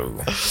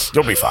 Wolu.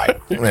 You'll be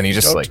fine. And then he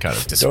just like kind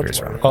of disappears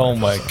around. Oh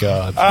my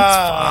god.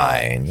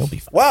 Fine. You'll be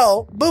fine.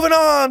 Well, moving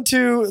on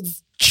to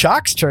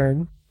Chalk's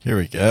turn. Here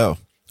we go.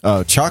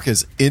 Chalk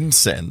is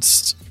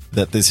incensed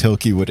that this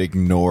Hilky would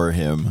ignore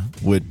him,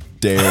 would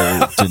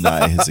dare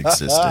deny his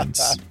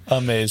existence.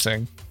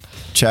 Amazing.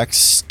 Chalk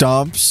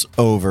stomps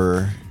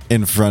over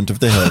in front of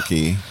the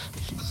Hilky,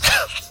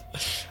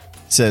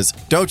 says,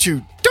 Don't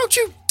you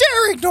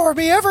dare ignore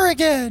me ever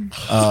again.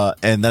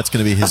 And that's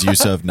going to be his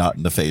use of not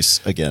in the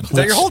face again. Is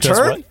that your whole Does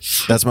turn?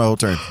 what? That's my whole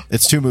turn.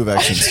 It's 2 move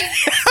actions.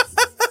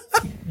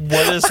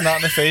 What does not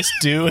in the face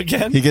do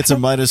again? He gets a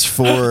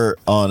 -4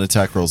 on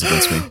attack rolls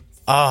against me.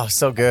 Oh,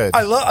 so good.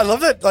 I love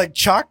that. Like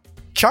Chalk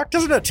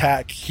doesn't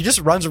attack. He just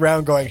runs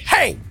around going,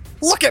 "Hey,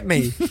 look at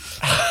me!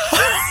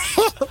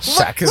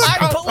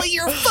 I'm pulling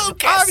your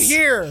focus. I'm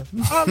here.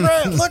 I'm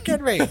right. Look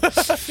at me."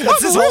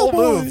 That's his whole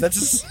move. That's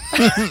his.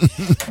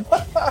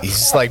 He's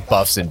just like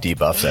buffs and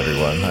debuffs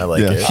everyone. I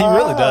like Yeah. it. He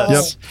really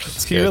does.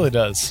 Yep. He really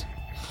does.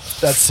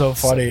 That's so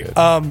funny.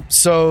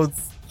 So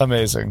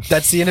Amazing.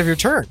 that's the end of your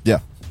turn. Yeah.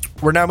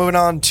 We're now moving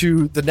on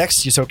to the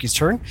next Yosoki's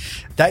turn.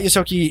 That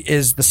Yosoki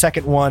is the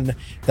second one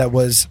that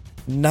was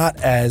not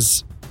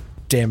as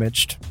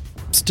damaged.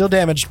 Still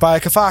damaged by a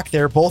Kafak.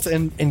 They're both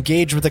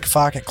engaged with the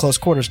Kafak at close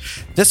quarters.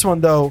 This one,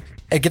 though,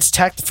 it gets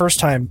attacked the first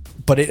time,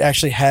 but it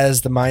actually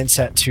has the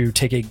mindset to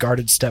take a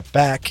guarded step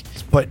back.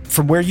 But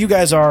from where you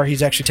guys are,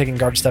 he's actually taking a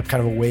guarded step kind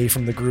of away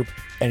from the group,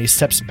 and he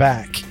steps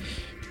back.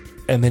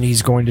 And then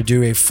he's going to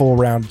do a full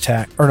round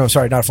attack. Or no,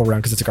 sorry, not a full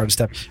round because it's a guarded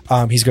step.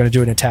 He's going to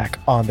do an attack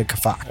on the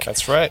Kafak.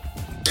 That's right.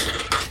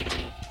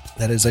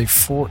 That is a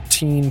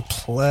 14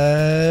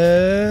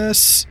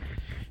 plus.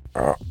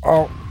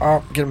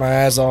 Getting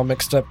my eyes all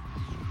mixed up.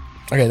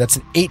 Okay, that's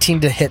an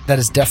 18 to hit. That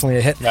is definitely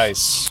a hit.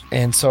 Nice.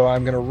 And so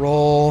I'm going to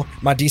roll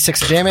my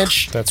d6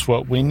 damage. That's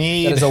what we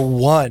need. That is a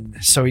 1.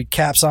 So he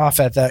caps off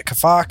at that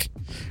Kafak,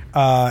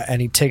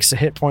 and he takes a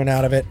hit point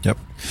out of it. Yep.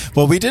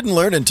 Well, we didn't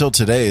learn until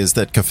today is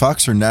that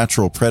Kafaks are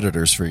natural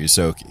predators for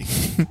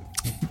Yosoki.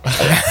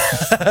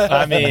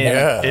 I mean,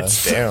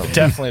 it's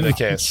definitely the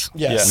case.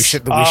 Yes.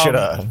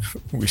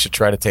 We should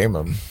try to tame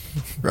him.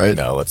 Right?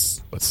 No,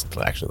 let's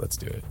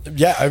do it.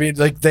 Yeah, I mean,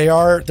 like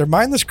they're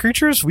mindless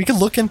creatures. We could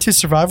look into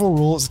survival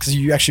rules because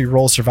you actually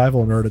roll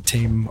survival in order to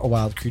tame a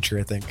wild creature,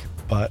 I think.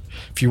 But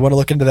if you want to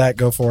look into that,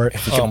 go for it.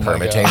 If we can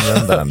perma-tame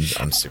them, then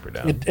I'm super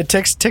down. It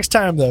takes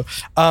time though.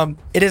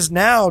 It is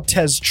now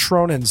Tez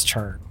Tronin's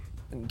turn.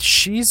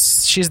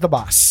 She's the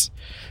boss.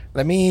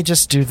 Let me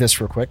just do this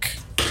real quick.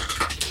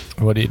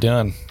 What are you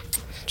doing?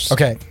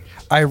 Okay,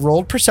 I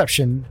rolled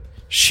perception.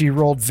 She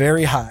rolled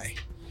very high,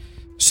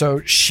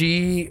 so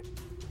she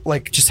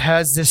just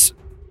has this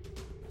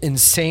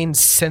insane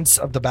sense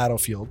of the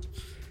battlefield.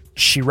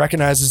 She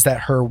recognizes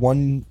that her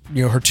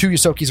two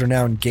Yosokis are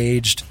now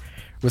engaged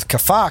with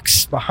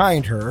Kafaks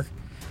behind her,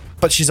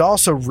 but she's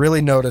also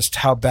really noticed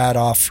how bad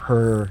off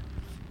her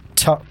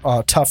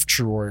tough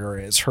true warrior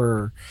is,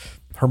 her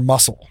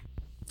muscle.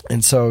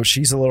 And so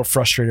she's a little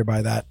frustrated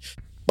by that,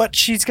 but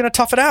she's going to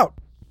tough it out.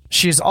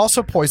 She's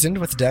also poisoned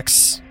with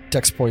Dex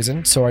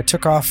poison. So I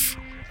took off,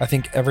 I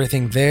think,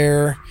 everything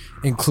there,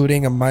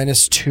 including a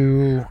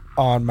 -2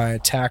 on my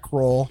attack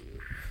roll.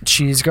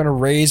 She's going to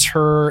raise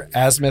her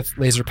azimuth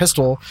laser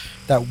pistol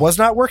that was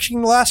not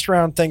working the last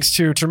round thanks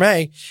to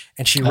Terme,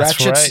 and she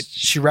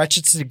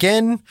ratchets it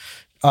again.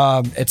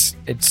 It's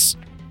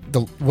the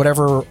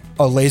whatever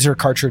a laser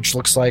cartridge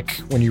looks like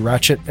when you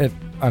ratchet it.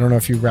 I don't know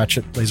if you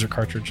ratchet laser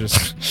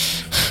cartridges.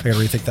 I gotta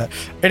rethink that.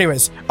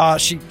 Anyways,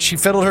 she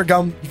fiddled her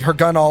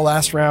gun all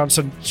last round,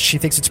 so she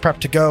thinks it's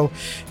prepped to go.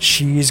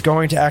 She's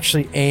going to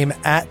actually aim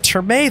at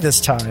Terme this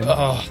time.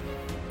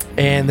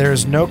 And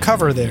there's no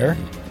cover there.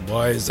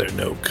 Why is there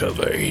no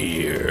cover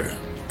here?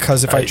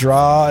 Because if I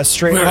draw a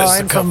straight Where does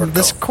line the cover from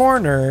this go?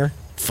 corner,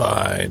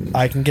 Fine.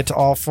 I can get to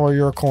all 4 of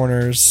your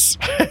corners.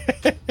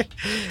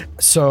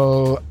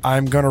 So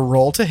I'm going to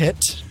roll to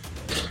hit.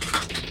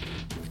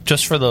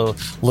 Just for the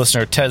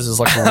listener, Tez is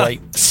like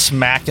right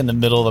smack in the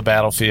middle of the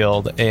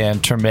battlefield,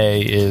 and Terme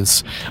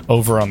is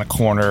over on the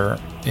corner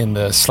in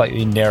the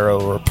slightly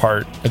narrower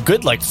part, a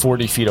good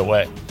 40 feet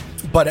away.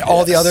 But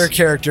all the other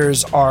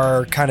characters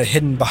are kind of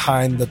hidden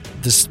behind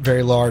this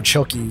very large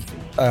Hilky,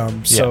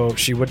 so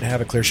she wouldn't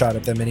have a clear shot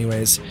at them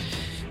anyways.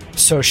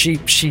 So she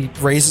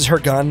raises her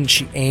gun, and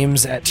she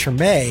aims at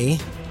Terme,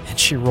 and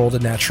she rolled a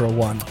natural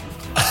 1.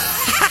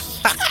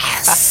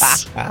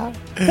 Yes. Get out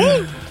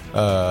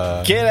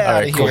of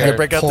right, cool. here.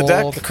 Break out the Pull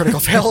deck. the critical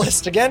fail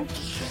list again.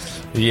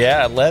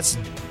 Yeah, let's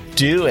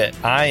do it.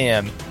 I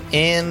am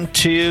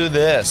into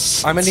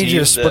this. I'm gonna need you to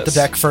Let's split the use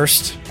deck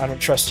first. I don't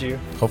trust you.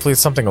 Hopefully,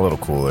 it's something a little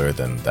cooler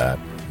than that.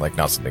 Like,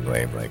 not something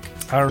lame. Like,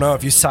 I don't know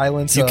if you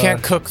silence. you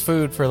can't cook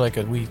food for like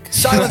a week.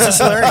 silence a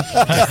slur.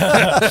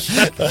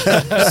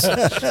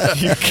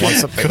 Want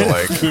something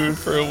like food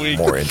for a week.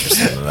 more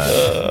interesting than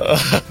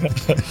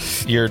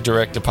that. Your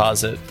direct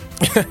deposit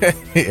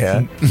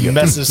Yeah.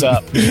 messes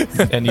up,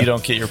 and you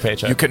don't get your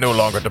paycheck. You can no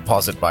longer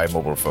deposit by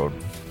mobile phone.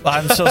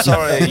 I'm so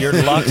sorry. You're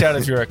locked out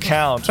of your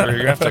account, or you're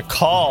gonna have to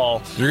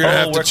call. You're gonna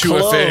have to we're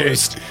 2FA.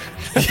 closed.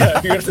 Yeah,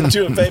 you're gonna have to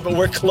 2FA, but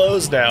we're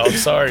closed now. I'm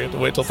sorry. You have to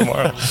wait till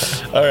tomorrow.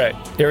 All right,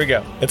 here we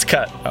go. It's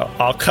cut.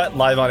 I'll cut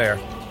live on air.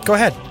 Go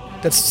ahead.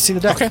 Let's see the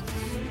deck. Okay,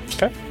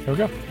 here we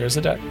go. Here's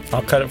the deck.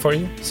 I'll cut it for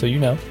you, so you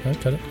know. I'll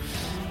cut it.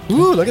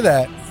 Ooh, look at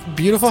that.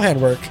 Beautiful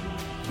handwork.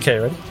 Okay,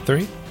 ready?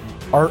 3.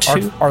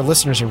 Our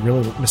listeners are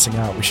really missing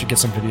out. We should get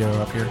some video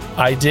up here.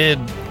 I did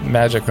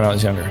Magic when I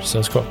was younger, so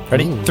it's cool.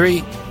 Ready? Ooh.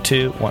 3,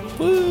 2, 1.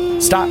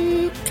 Woo. Stop.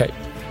 Okay.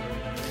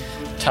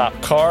 Top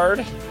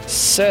card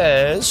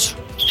says,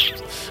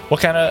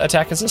 what kind of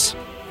attack is this?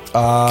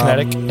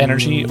 Kinetic,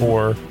 energy,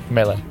 or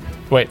melee?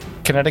 Wait,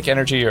 kinetic,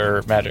 energy,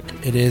 or magic?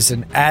 It is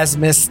an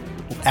azimuth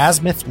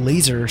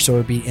laser, so it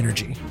would be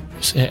energy.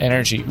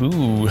 Energy.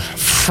 Ooh.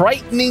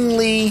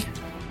 Frighteningly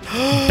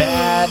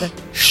bad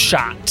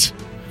shot.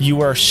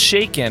 You are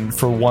shaken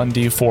for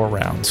 1d4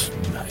 rounds.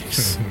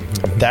 Nice.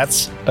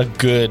 That's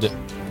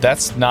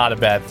not a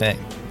bad thing.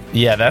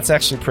 Yeah, that's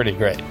actually pretty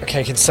great.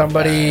 Okay, can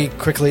somebody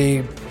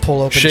quickly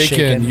pull open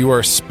Shaken, you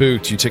are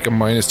spooked. You take a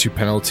 -2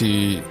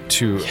 penalty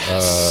to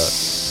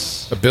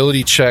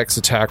ability checks,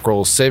 attack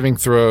rolls, saving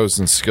throws,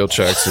 and skill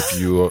checks. If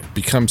you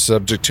become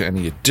subject to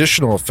any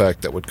additional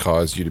effect that would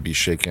cause you to be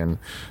shaken,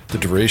 the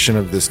duration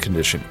of this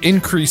condition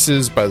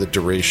increases by the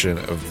duration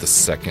of the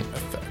second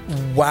effect.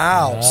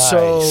 Wow. Nice.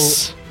 So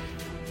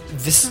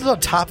this is on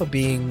top of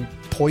being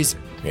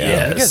poisoned.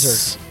 Yeah. You guys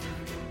are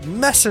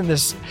messing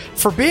this.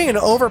 For being an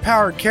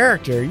overpowered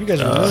character, you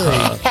guys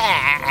are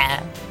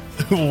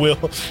really...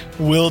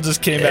 Will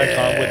just came back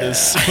on with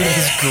his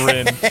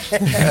grin.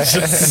 It's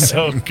just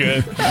so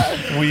good.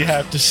 We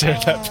have to share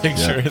that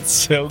picture. Yeah. It's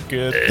so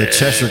good. The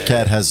Cheshire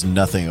Cat has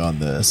nothing on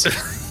this.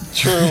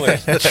 Truly.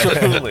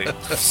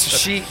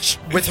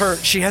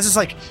 she has this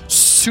like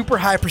super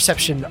high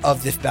perception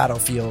of this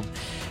battlefield,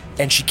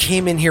 and she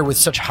came in here with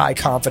such high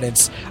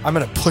confidence. I'm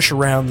gonna push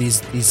around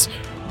these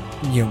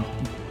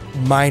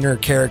minor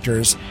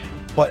characters,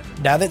 but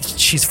now that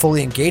she's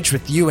fully engaged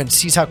with you and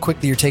sees how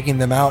quickly you're taking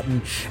them out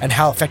and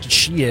how effective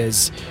she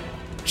is,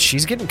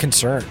 she's getting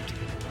concerned.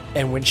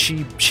 And when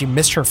she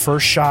missed her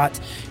first shot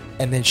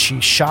and then she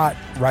shot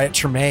right at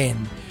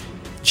Tremaine,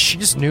 she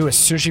just knew as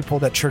soon as she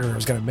pulled that trigger it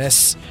was going to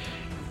miss.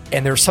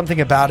 And there was something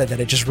about it that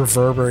it just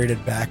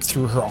reverberated back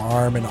through her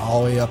arm and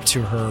all the way up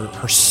to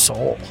her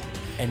soul.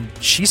 And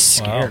she's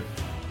scared.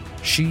 Wow.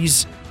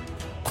 She's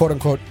quote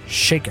unquote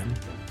shaken.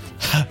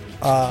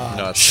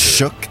 Not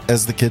Shook,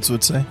 as the kids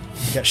would say.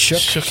 Yeah,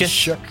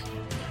 shook.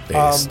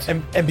 Based.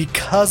 And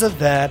because of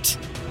that,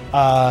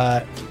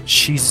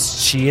 she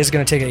is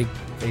going to take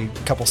a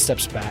couple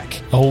steps back.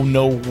 Oh,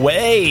 no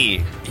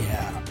way.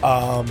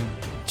 Yeah.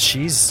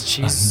 She's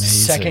Amazing.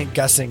 second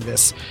guessing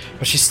this,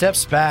 but she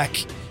steps back,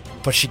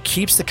 but she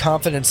keeps the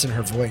confidence in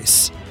her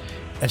voice,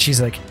 and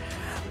she's like,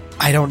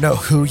 "I don't know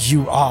who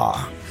you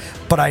are,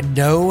 but I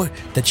know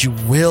that you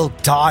will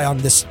die on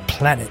this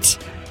planet."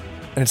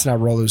 And it's now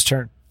Rolu's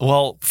turn.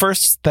 Well,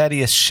 first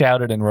Thaddeus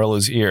shouted in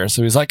Rolo's ear,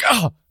 so he's like,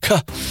 "Oh!"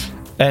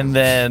 And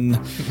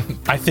then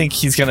I think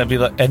he's gonna be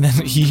like, and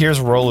then he hears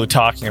Rolu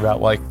talking about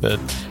like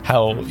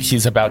how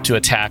he's about to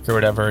attack or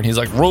whatever, and he's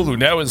like, "Rolu,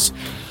 now is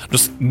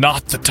just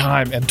not the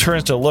time," and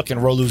turns to look,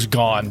 and Rolu's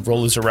gone.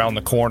 Rolu's around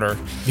the corner.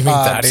 You mean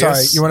Thaddeus?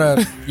 Sorry, you want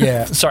to?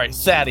 Yeah. Sorry,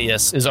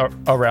 Thaddeus is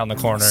around the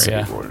corner.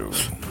 Yeah.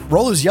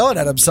 Rolu's yelling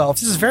at himself.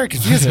 This is very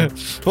confusing.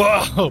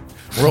 Whoa!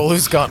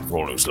 Rolu's gone.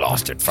 Rolu's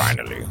lost it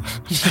finally.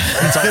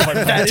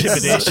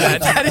 Intimidation.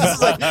 That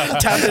is like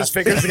tapping his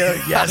fingers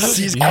together. Yes,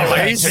 he's All I had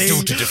to crazy.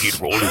 do to defeat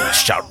Rolu is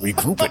shout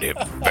regroup at him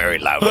very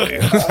loudly.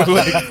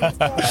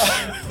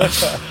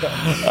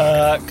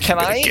 Can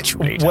I? get you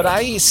later. Would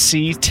I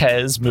see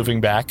Tez moving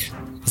back?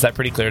 Is that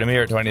pretty clear to me,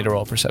 or do I need to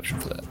roll perception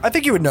for that? I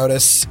think you would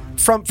notice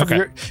from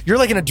Okay. you're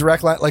like in a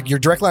direct line, like your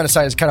direct line of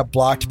sight is kind of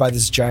blocked by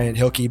this giant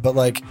Hilky, but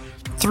like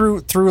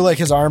through like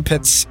his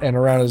armpits and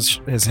around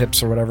his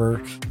hips or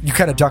whatever, you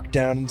kind of duck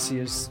down and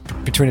see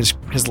between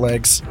his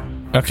legs.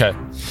 Okay,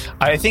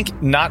 I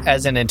think not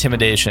as an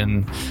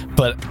intimidation,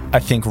 but I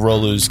think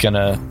Rolu's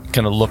gonna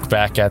look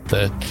back at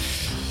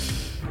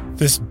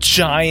this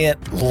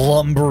giant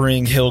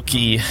lumbering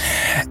Hilky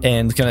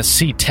and gonna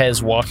see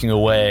Tez walking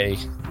away,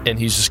 and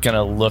he's just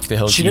gonna look the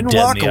Hilky She didn't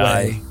dead walk in the away.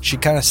 eye, She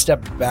kind of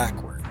stepped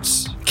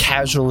backwards.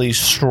 casually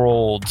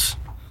strolled,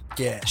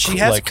 Yeah, she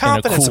has like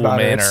confidence in a cool about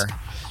manner. it.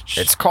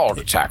 It's called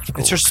a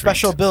tactical. It's her retreat.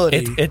 special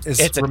ability. It's is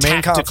a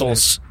remain tactical.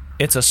 confident.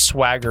 It's a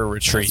swagger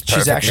retreat.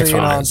 She's actually an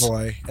Nice.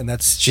 envoy, and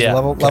she's Yeah,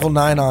 level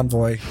 9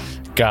 envoy.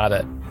 Got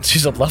it.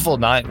 She's a level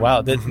 9.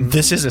 Wow,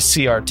 this is a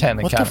CR10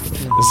 encounter.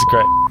 This is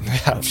great.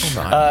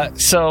 Yeah.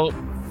 So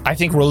I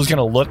think Rolo's going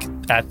to look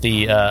at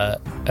the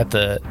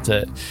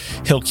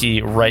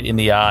Hilki right in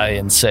the eye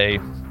and say,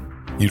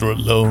 "You're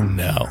alone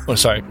now." Oh,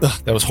 sorry,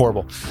 that was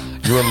horrible.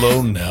 You're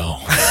alone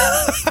now.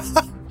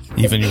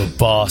 Even your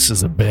boss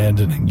is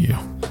abandoning you.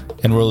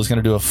 And Rolo's going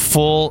to do a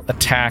full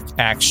attack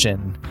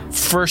action.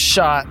 First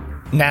shot,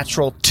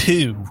 natural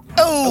 2.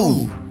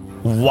 Oh!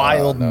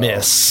 Wild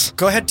miss.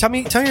 Go ahead, tell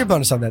me your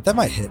bonus on that. That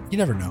might hit. You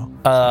never know.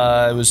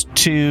 It was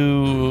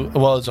 2.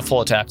 Well, it's a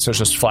full attack, so it's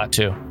just flat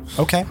 2.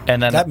 Okay.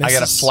 And then that I got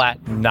a misses.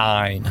 flat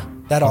 9.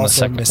 That on the also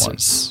second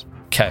misses. one.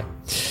 Okay.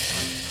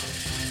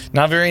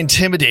 Not very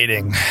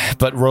intimidating,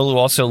 but Rolo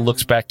also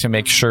looks back to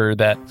make sure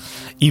that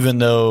even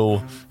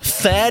though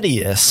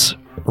Thaddeus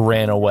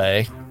ran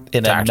away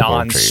in a Tactical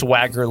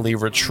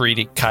non-swaggerly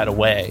retreating kind of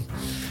way,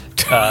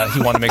 he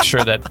wanted to make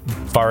sure that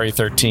Vari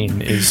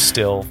 13 is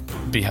still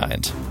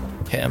behind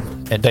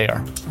him, and they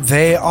are.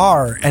 They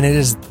are, and it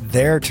is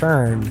their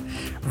turn.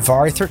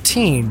 Vari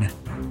 13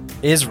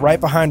 is right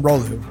behind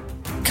Rolu,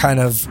 kind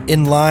of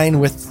in line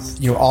with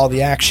all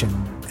the action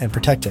and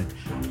protected.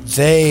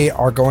 They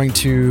are going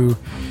to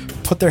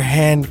put their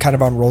hand kind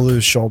of on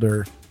Rolu's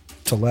shoulder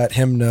to let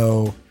him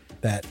know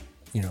that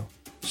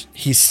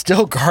he's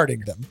still guarding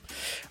them,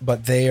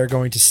 but they are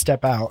going to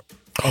step out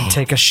and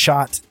take a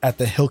shot at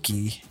the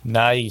Hilki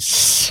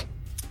Nice.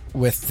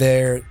 with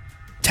their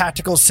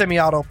tactical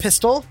semi-auto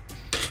pistol.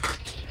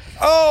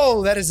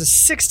 Oh, that is a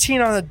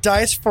 16 on the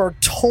dice for a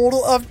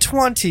total of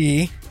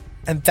 20.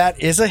 And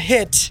that is a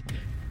hit.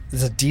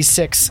 It's a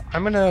D6.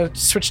 I'm going to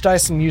switch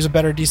dice and use a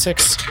better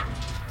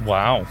D6.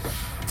 Wow.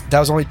 That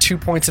was only 2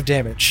 points of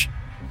damage.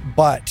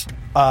 But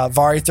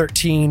Vari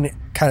 13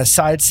 kind of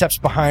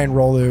sidesteps behind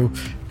Rolu,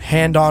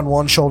 hand on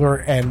one shoulder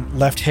and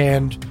left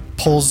hand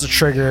pulls the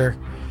trigger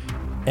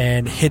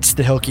and hits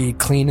the Hilki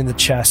clean in the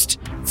chest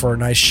for a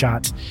nice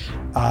shot.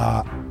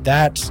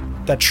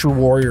 That true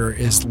warrior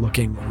is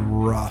looking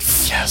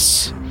rough.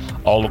 Yes.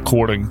 All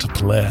according to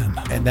plan.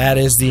 And that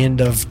is the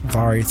end of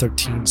Vari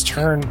 13's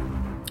turn.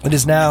 It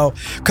is now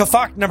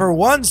Kafak number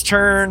 1's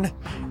turn.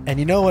 And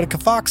you know what a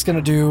Kafak's going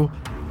to do?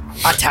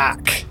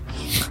 Attack.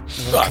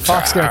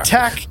 Kafak's going to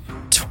attack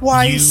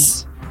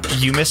twice.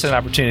 You missed an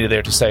opportunity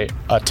there to say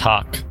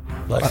attack.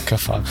 Like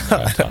Kafak.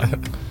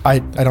 I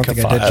don't think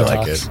I did. I Josh.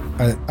 like it.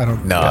 I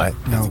don't. No, I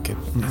think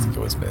it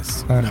was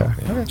missed. Okay.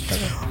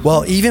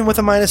 Well, even with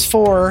a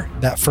 -4,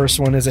 that first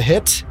one is a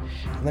hit.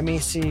 Let me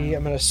see.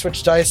 I'm going to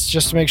switch dice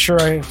just to make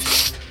sure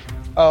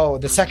Oh,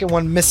 the second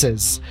one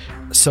misses.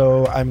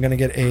 So I'm going to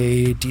get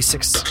a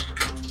D6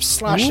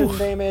 slashing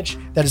damage.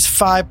 That is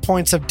 5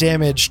 points of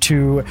damage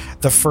to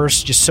the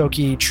first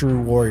Ysoki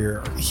True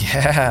Warrior.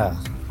 Yeah.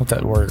 What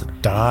that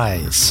word?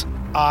 Dies.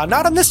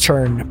 Not on this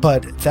turn,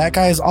 but that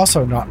guy is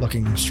also not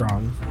looking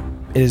strong.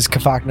 It is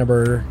Kafak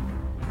number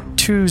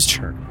 2's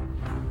turn.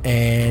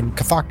 And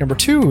Kafak number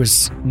 2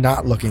 is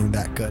not looking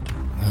that good.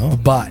 Oh.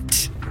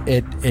 But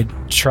it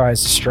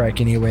tries to strike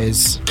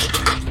anyways.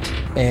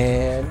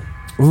 And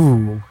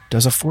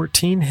does a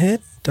 14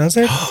 hit? Does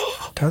it?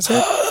 Does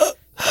it?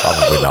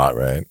 Probably not,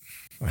 right?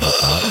 I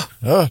hope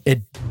not.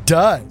 It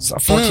does. A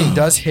 14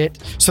 does hit.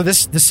 So the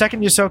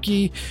second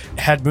Ysoki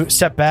had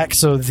stepped back,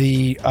 so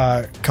the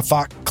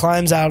Kafak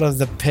climbs out of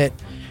the pit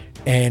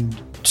and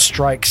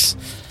strikes,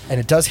 and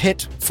it does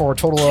hit for a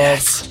total of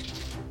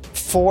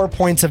 4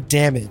 points of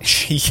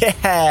damage.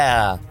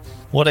 Yeah.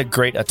 What a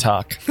great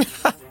attack.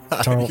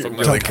 Don't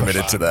Really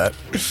committed to that.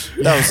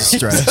 That was a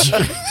stretch.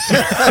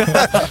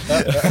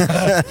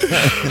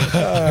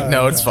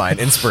 No, it's fine.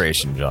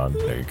 Inspiration, John.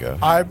 There you go.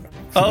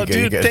 Oh, You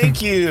dude, get-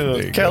 thank you,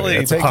 you go. Kelly.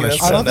 It's a Thank you. That's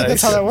punishment. I don't think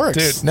that's how that works.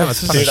 Dude, No,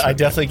 it's dude, punishment. I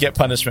definitely get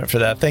punishment for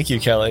that. Thank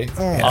you, Kelly.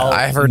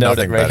 I've heard note it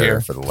nothing right better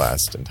here. for the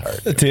last entire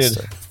game. Dude.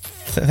 So.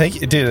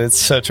 Thank you, dude. It's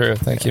so true.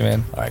 Thank you,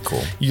 man. All right,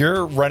 cool.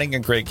 You're running a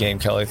great game,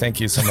 Kelly. Thank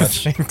you so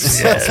much.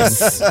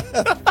 Yes.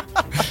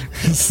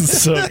 This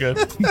is so good.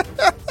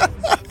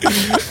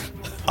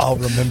 I'll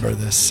remember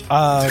this.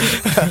 Well,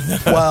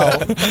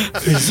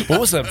 What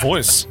was that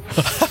voice?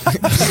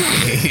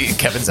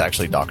 Kevin's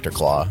actually Dr.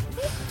 Claw.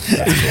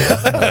 That's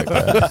cool. I like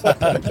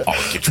that.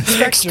 I'll get you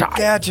next Inspector time.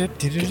 Gadget.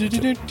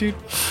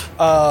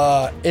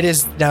 It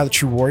is now the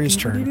True Warrior's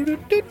turn.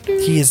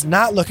 He is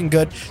not looking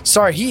good.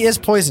 Sorry, he is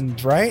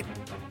poisoned, right?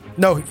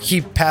 No,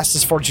 he passed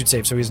his fortitude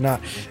save, so he's not.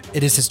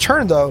 It is his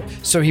turn, though,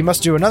 so he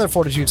must do another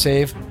fortitude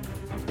save.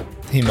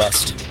 He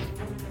must.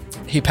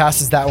 He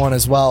passes that one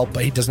as well,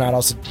 but he does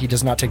not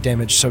take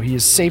damage, so he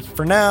is safe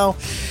for now.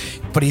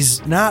 But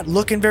he's not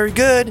looking very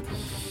good,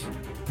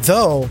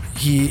 though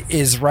he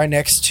is right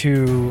next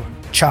to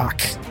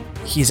Chalk.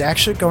 He's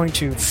actually going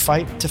to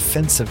fight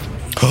defensively.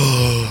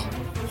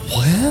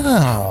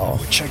 Wow.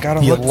 Which I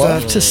gotta You look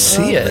love that to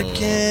see up it.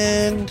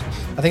 again.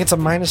 I think it's a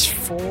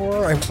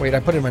 -4. Wait, I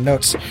put it in my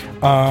notes.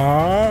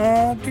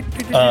 I'm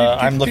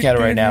looking at it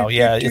right now.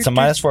 Yeah, it's a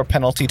 -4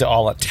 penalty to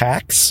all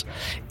attacks,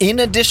 in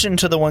addition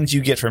to the ones you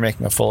get for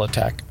making a full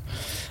attack.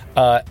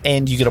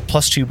 And you get a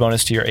 +2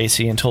 bonus to your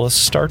AC until the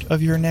start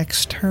of your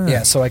next turn.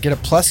 Yeah, so I get a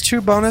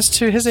 +2 bonus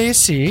to his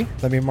AC.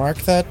 Let me mark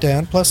that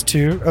down.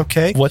 +2.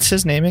 Okay. What's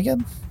his name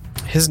again?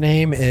 His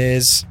name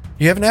is...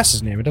 You haven't asked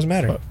his name. It doesn't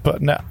matter.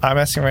 But no, I'm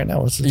asking right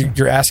now. What's his name?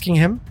 You're asking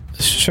him?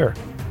 Sure.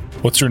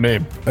 What's your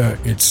name?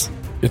 It's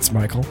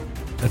Michael.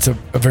 That's a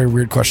very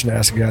weird question to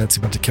ask a guy that's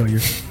about to kill you.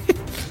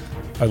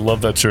 I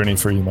love that journey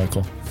for you,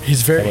 Michael.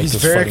 He's very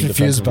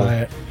confused by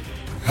it.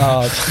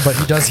 But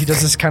he does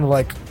this kind of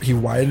like, he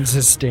widens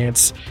his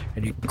stance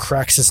and he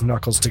cracks his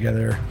knuckles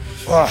together.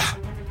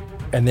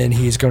 And then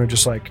he's going to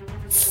just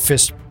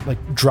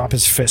drop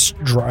his fist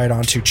right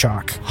onto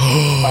Chalk.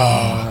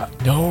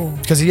 No.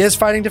 Because he is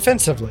fighting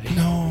defensively.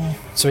 No.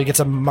 So he gets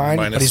a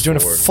minus, but he's doing a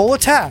 -4. full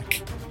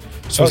attack.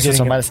 So he's it's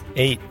getting a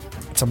 -8.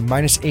 It's a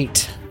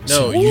 -8.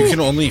 No, you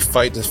can only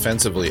fight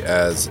defensively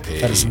as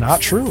a That is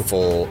not true.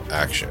 full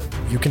action.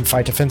 You can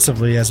fight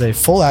defensively as a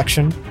full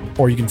action,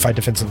 or you can fight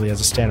defensively as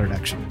a standard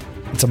action.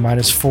 It's a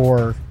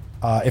 -4.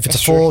 If it's a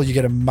full, you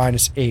get a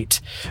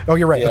 -8. Oh,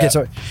 you're right. Yeah. Okay,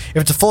 so if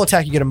it's a full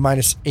attack, you get a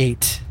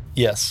 -8.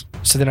 Yes.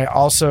 So then I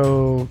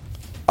also...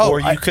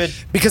 or you could...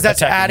 Because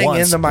that's attack adding in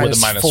once the with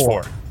a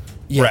 -4.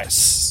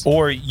 Yes. Right.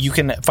 Or you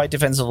can fight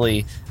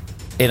defensively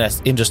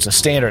in just a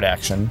standard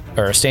action,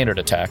 or a standard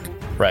attack,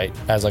 right?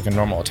 As like a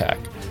normal attack.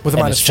 With a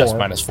And -4. it's just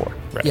 -4.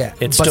 Right. Yeah,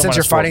 It's but still since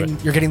you're -4, fighting,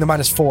 you're getting the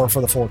 -4 for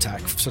the full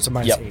attack, so it's a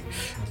 -8. Yep.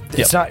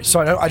 It's not.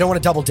 So I don't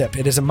want to double dip.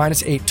 It is a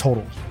 -8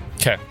 total.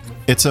 Okay.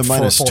 It's a For a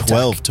minus full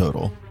 12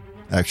 total,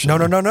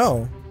 actually.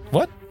 No.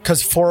 What?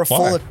 Because for a full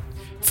Not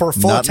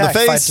in attack, the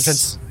fight face.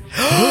 defense.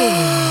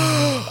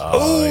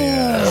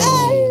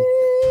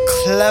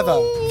 Clever,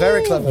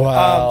 very clever.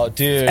 Wow,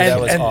 dude, that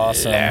was and-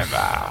 awesome.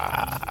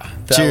 That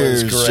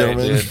Cheers, was great,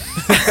 gentlemen. dude.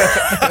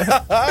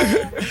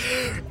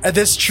 And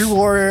this true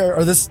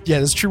warrior,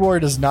 this true warrior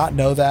does not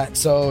know that,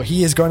 so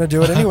he is going to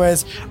do it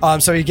anyways.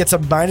 So he gets a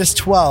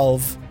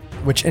 -12,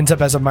 which ends up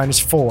as a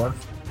 -4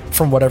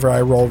 from whatever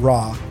I roll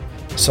raw.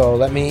 So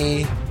let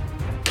me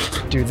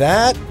do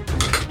that.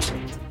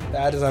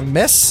 That is a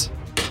miss,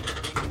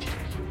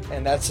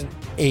 and that's an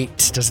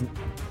 8.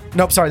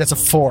 Nope, sorry, that's a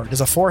 4.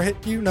 Does a 4 hit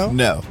you? No.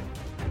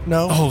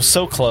 No. Oh,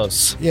 so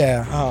close.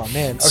 Yeah. Oh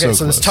man. Okay,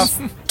 so this close.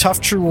 tough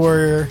true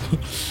warrior.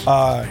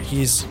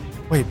 He's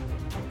wait.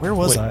 Where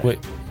was I? Wait.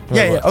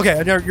 Yeah.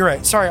 Okay. No, you're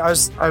right. Sorry, I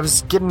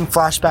was getting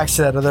flashbacks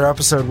to that other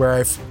episode where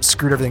I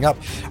screwed everything up.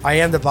 I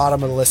am the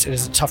bottom of the list. It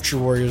is the tough true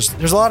warriors.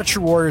 There's a lot of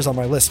true warriors on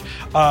my list.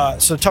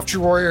 So tough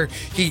true warrior.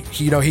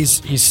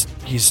 He's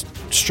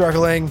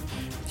struggling.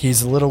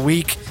 He's a little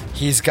weak.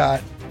 He's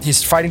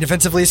fighting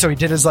defensively. So he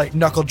did his like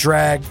knuckle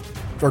drag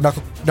or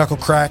knuckle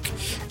crack,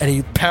 and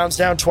he pounds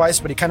down twice,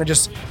 but he kind of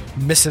just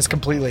misses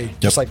completely.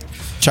 Just like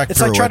Check it's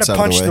like trying pirouettes to out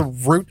punch of the the way.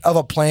 root of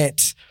a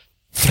plant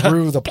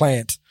through the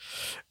plant.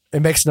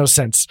 It makes no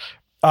sense.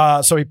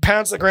 So he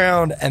pounds the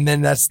ground, and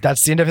then that's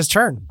the end of his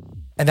turn,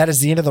 and that is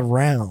the end of the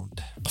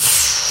round.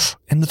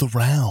 End of the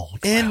round.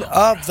 End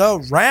of the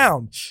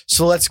round.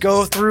 So let's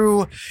go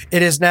through.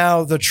 It is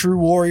now the true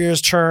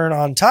warrior's turn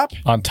on top.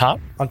 On top?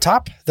 On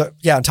top.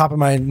 On top of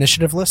my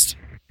initiative list.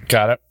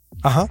 Got it.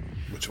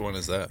 Which one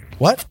is that?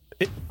 What?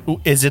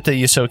 Is it the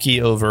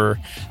Yosoki over...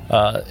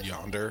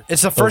 Yonder.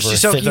 It's the first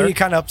Over Yosoki thither?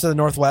 kind of up to the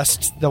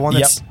northwest. The one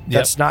Yep,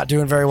 that's not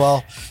doing very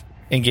well.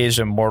 engaged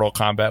in mortal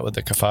combat with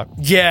the Kafak?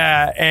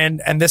 Yeah,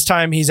 and this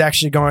time he's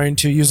actually going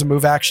to use a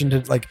move action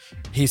to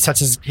he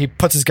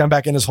puts his gun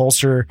back in his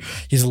holster.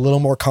 He's a little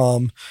more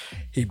calm.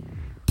 He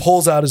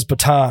pulls out his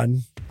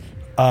baton,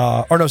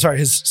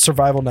 his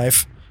survival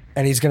knife,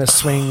 and he's going to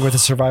swing with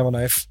his survival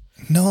knife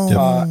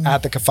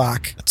at the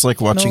Kafak. It's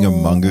like watching a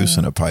mongoose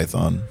and a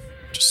python.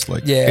 Just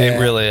like Yeah, It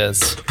really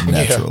is.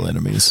 natural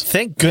enemies.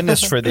 Thank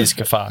goodness for these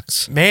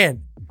Kafaks.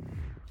 man,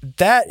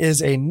 that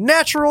is a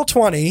natural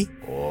 20,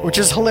 which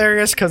is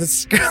hilarious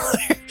because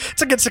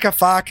it's against a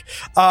Kafak.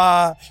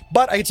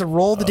 But I get to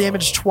roll the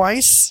damage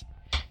twice.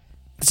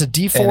 It's a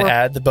D4. And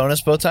add the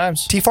bonus both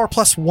times. D4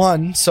 plus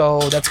 1, so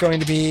that's going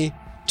to be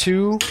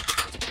 2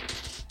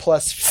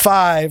 plus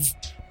 5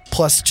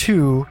 plus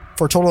 2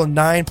 for a total of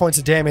 9 points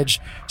of damage.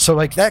 So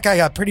that guy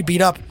got pretty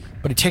beat up,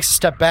 but he takes a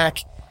step back,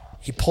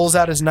 he pulls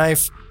out his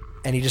knife,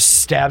 and he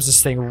just stabs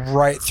this thing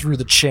right through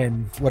the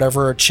chin,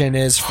 whatever a chin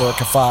is for a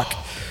Kafak.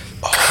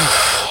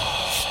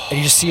 And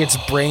you just see its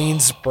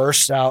brains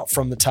burst out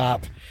from the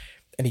top,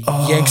 and he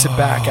yanks it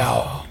back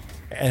out,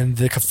 and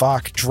the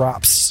Kafak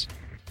drops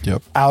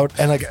Yep. out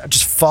and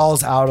just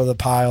falls out of the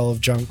pile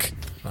of junk.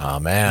 Oh,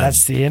 man.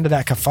 That's the end of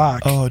that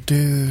Kafak. Oh,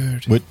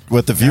 dude.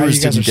 What the Now viewers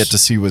you guys didn't are get to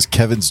see was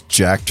Kevin's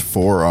jacked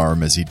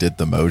forearm as he did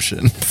the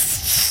motion.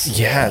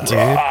 Yeah,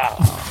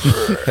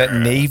 dude. That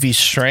Navy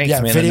strength,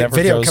 Yeah, man, video it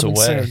never goes coming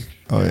away. soon.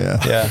 Oh yeah.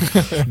 Yeah.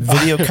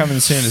 Video coming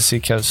soon to see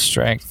Kev's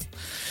strength.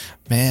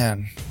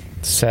 Man,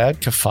 sad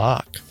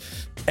Kafak.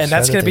 And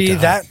that's Sad going to that they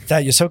be died.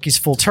 that Yosoki's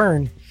full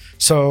turn.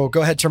 So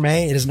go ahead, Terme.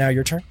 It is now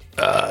your turn.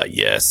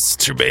 Yes,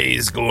 Treme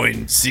is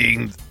going,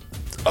 seeing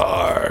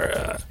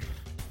our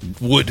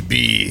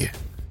would-be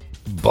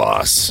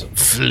boss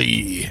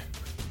flee,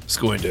 is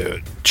going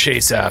to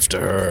chase after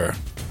her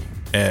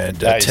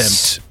and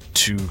Nice. attempt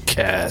to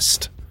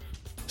cast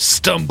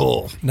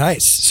Stumble.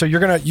 Nice. So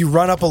you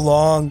run up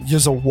along.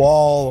 There's a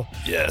wall,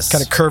 Yes.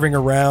 kind of curving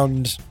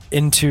around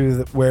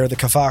into where the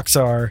Kafaks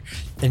are,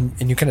 and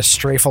you kind of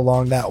strafe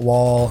along that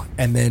wall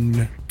and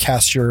then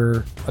cast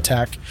your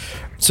attack.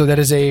 So that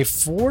is a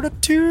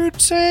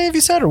fortitude save,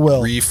 you said, or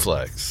will?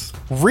 Reflex.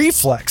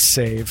 Reflex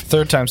save.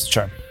 Third time's the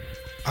charm.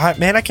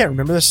 Man, I can't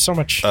remember this so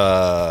much.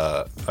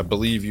 I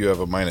believe you have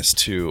a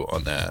 -2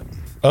 on that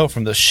Oh,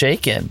 from the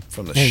shaken.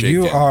 from the Yeah, shaking.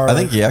 you are. I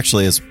think he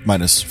actually is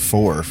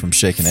 -4 from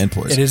shaken and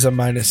poison. it is a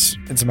minus.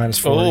 It's a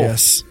 -4. Oh.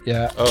 Yes.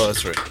 Yeah. Oh,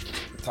 that's right.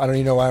 I don't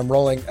even know why I'm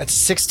rolling. It's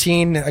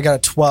 16. I got a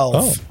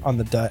 12 on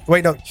the dice.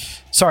 Wait, no.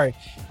 Sorry.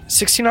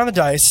 16 on the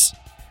dice.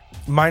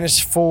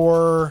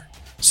 -4.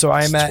 So I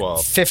am It's at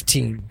 12.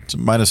 15. It's a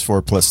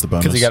 -4 plus the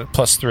bonus. Because you got a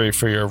 +3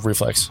 for your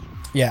reflex.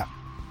 Yeah.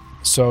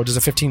 So does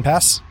a 15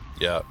 pass?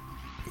 Yeah.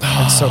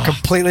 And so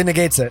completely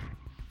negates it.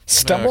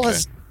 Stumble Okay.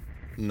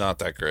 Not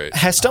that great.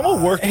 has Stumble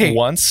worked hey.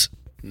 once.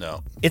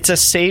 No. It's a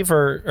save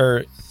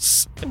or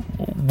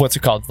what's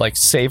it called? Like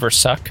save or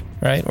suck,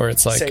 right? Or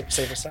it's like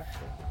Save a sec.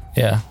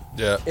 yeah.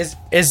 Yeah. Is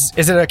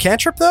it a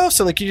cantrip though?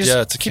 So like you just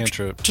Yeah, it's a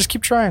cantrip. Just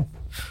keep trying.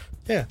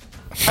 Yeah.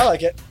 I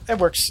like it. It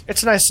works.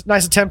 It's a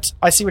nice attempt.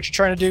 I see what you're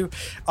trying to do.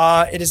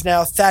 It is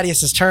now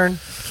Thaddeus' turn.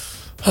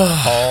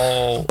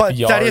 Oh, But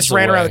yards Thaddeus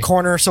ran away. around the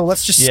corner, so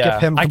let's just skip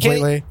him I can't-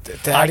 completely.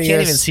 I can't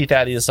even see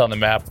Thaddeus on the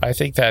map. I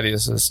think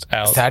Thaddeus is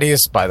out.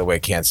 Thaddeus, by the way,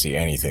 can't see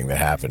anything that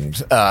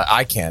happened.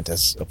 I can't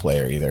as a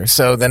player either.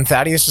 So then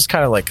Thaddeus just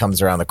kind of like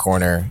comes around the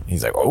corner.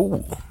 He's like,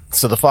 oh.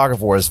 So the fog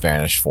of war has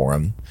vanished for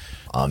him.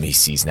 He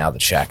sees now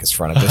that Shaq is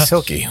front of this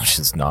Hilky, which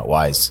is not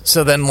wise.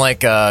 So then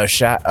like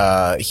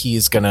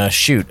he's gonna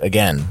shoot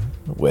again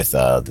with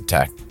the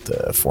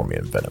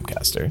Formian Venom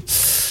Caster.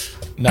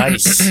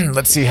 Nice.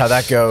 Let's see how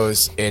that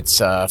goes. It's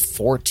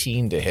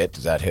 14 to hit.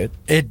 Does that hit?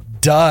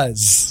 It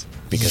does.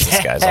 Because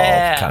this guy's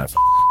all kind of...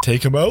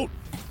 Take him out.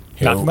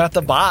 Knock him out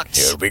the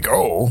box. Here we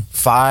go.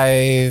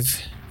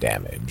 5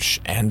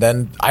 damage. And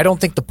then I don't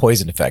think the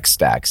poison effect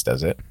stacks,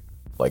 does it?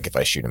 Like if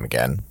I shoot him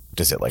again,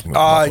 does it like move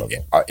him up level?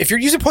 If you're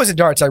using poison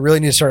darts, I really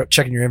need to start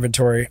checking your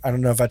inventory. I don't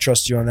know if I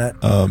trust you on that.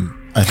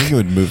 I think it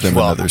would move them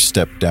Well, another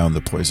step down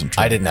the poison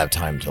track. I didn't have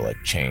time to like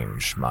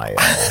change my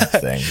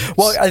thing.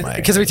 Well,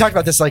 because we talked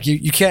about this, like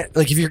you can't,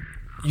 like if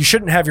you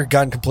shouldn't have your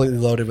gun completely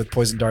loaded with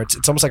poison darts.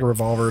 It's almost like a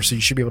revolver, so you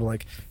should be able to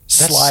like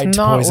slide That's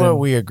to not poison. what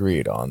we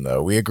agreed on,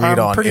 though. We agreed I'm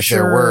on pretty if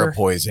there were sure- a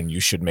poison,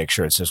 you should make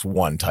sure it's just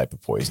one type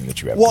of poison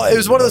that you have. Well, it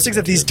was one of those things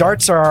completely that these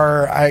loaded. darts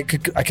are. I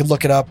could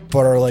look it up,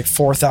 but are like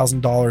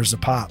 $4,000 a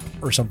pop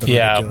or something.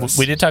 Yeah, ridiculous.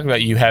 we did talk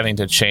about you having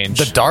to change.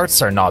 The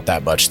darts are not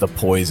that much. The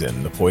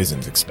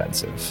poison's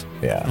expensive.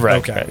 Yeah. right,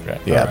 Okay.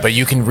 right. Yeah, All right. but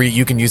you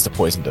can use the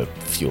poison to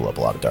fuel up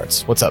a lot of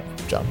darts. What's up,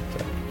 John?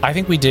 I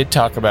think we did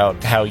talk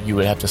about how you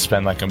would have to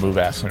spend like a move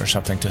action or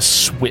something to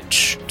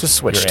switch. To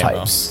switch your ammo.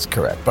 types,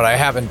 correct. But I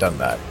haven't done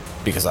that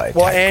because I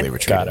Well, tactically and-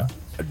 retreated.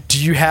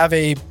 Do you have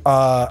a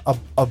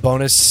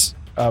bonus?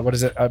 What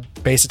is it? A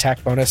base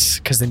attack bonus?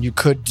 Because then you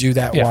could do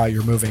that Yeah. while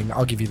you're moving.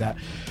 I'll give you that.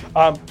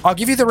 I'll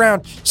give you the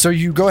round. So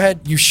you go ahead.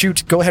 You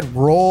shoot. Go ahead.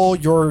 Roll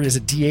your. Is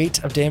it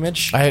D8 of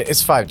damage?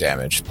 It's 5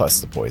 damage plus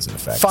the poison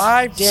effect.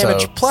 5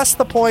 damage So, plus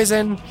the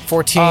poison.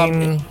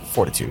 14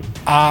 fortitude.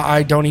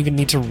 I don't even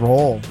need to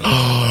roll.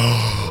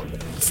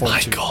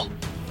 Michael.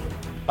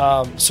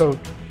 So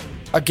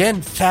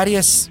again,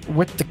 Thaddeus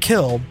with the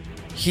kill.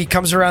 He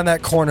comes around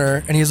that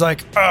corner and he's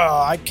like,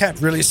 I can't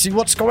really see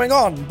what's going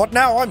on, but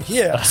now I'm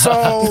here.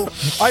 So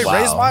I Wow.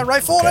 raise my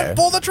rifle Okay. and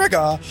pull the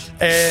trigger.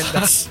 And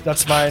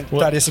that's my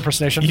Thaddeus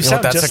impersonation. You You know,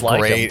 sound that's just a like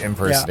great him.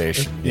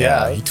 impersonation.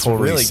 Yeah, he it's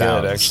totally really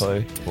sounds good, actually.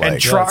 Like,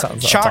 And Yeah, that sounds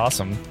that's Chalk-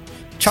 awesome.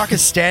 Chalk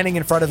is standing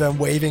in front of him,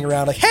 waving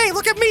around like, "Hey,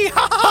 look at me!"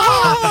 Ha,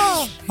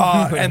 ha,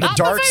 ha. And the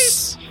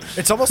darts.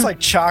 It's almost like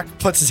Chalk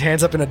puts his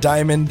hands up in a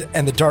diamond,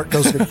 and the dart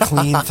goes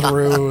clean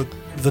through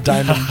the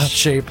diamond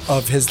shape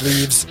of his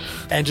leaves,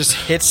 and just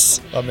hits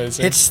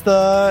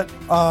the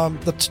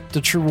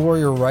true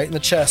warrior right in the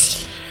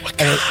chest.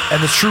 And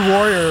the true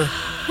warrior,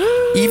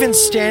 even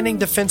standing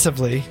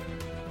defensively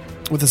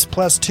with his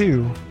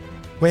 +2.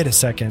 Wait a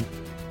second.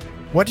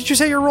 What did you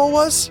say your roll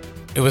was?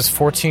 it was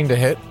 14 to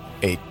hit,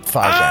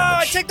 5 I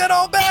damage. take that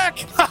all back.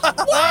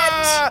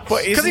 What?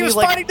 But Because isn't he was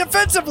like- fighting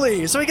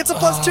defensively, so he gets a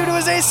 +2 to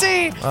his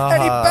AC, and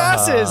he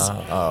passes.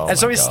 Oh And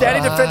so my he's God.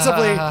 standing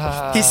defensively.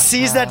 He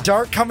sees that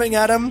dart coming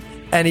at him,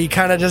 and he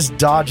kind of just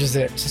dodges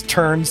it. Just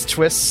turns,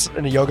 twists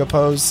in a yoga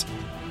pose,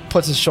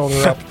 puts his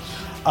shoulder up.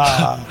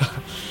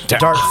 The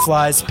dart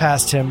flies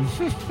past him.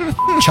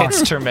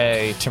 It's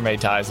Terme. Terme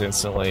dies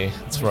instantly.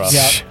 It's rough.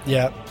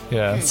 Yeah.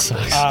 Yeah, it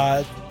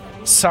sucks.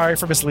 Sorry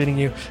for misleading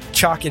you.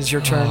 Chalk, it is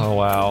your turn. Oh,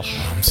 wow.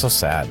 I'm so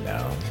sad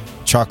now.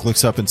 Chalk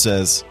looks up and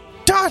says,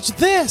 "Dodge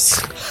this!"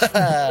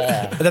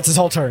 That's his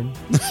whole turn.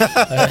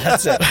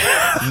 That's it.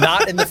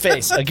 Not in the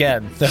face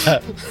again.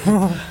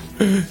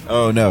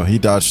 Oh no, he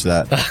dodged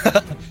that.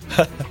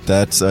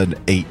 That's an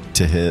 8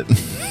 to hit.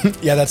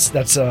 Yeah, that's is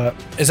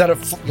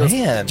that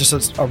Man.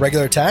 just a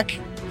regular attack?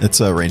 It's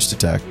a ranged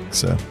attack,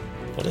 so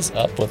What is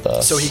up with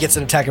us? So he gets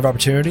an attack of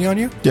opportunity on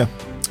you? yeah.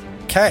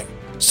 Okay.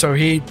 So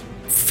he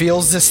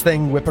feels this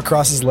thing whip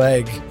across his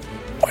leg,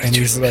 and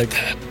he's like,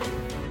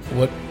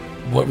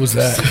 "What was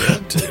that?"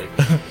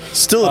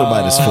 Still at a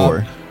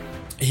 -4.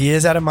 He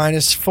is at a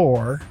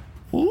 -4.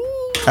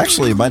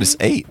 Actually, a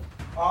 -8.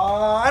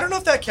 I don't know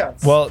if that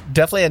counts. Well,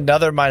 definitely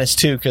another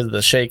 -2 because of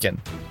the shaking.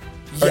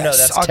 yes, Or no,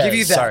 that's I'll Tez. give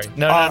you that. Sorry.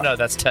 No,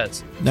 that's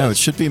Tez. No, it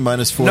should be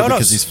 -4 No,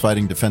 because he's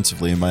fighting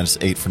defensively, and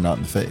 -8 for not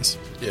in the face.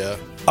 Yeah.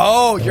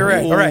 Oh, you're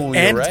right. All right. Ooh,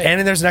 And you're right. and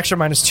then there's an extra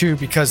 -2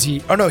 because he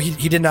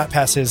did not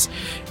pass his.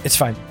 It's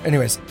fine.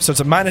 Anyways, so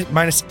it's a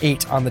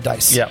 -8 on the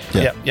dice. Yep.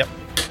 Yeah. Yep.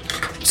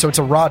 So it's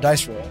a raw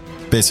dice roll.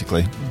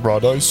 Basically, Raw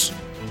dice.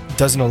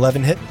 Does an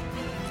 11 hit?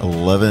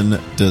 11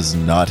 does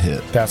not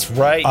hit. That's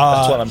right.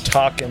 That's what I'm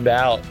talking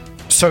about.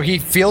 So he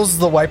feels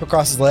the wipe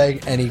across his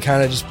leg and he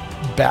kind of just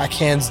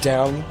backhands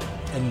down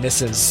and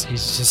misses.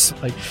 He's just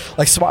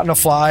like swatting a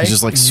fly. He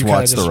just like You kinda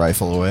swats the just-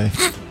 rifle away.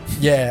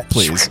 Yeah.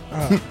 Please.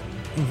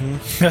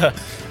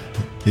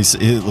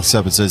 He looks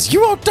up and says,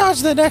 "You won't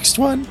dodge the next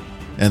one,"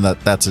 and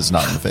that's his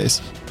not in the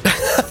face.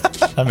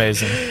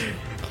 Amazing.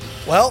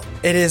 Well,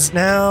 it is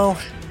now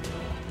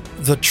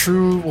the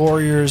True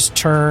Warrior's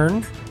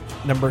turn,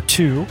 number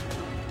 2.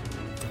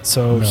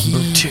 So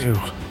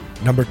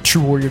number 2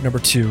 warrior number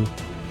 2.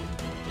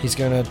 He's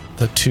gonna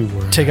The 2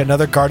 word. take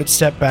another guarded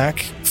step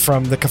back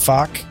from the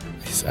Kafak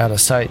He's out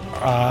of sight.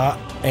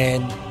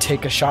 and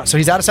take a shot. So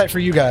he's out of sight for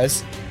you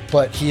guys,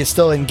 but he is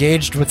still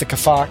engaged with the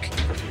Kafak.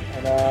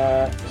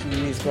 And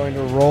he's going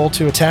to roll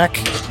to attack.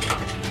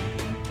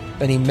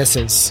 And he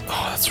misses.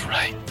 Oh, that's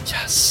right.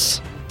 Yes.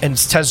 And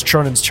it's Tez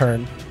Tronin's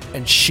turn,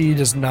 and she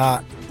does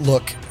not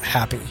look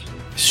happy.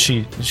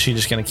 She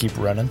just gonna keep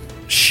running.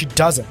 She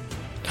doesn't.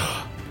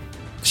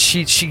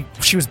 She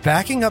was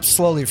backing up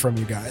slowly from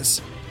you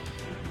guys,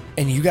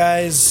 and you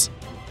guys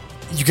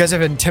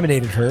have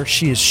intimidated her.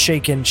 She is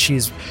shaken.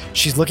 She's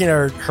looking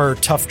at her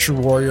tough true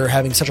warrior,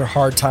 having such a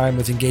hard time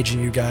with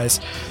engaging you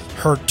guys.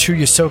 Her 2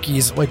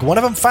 Yosokis, like one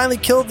of them finally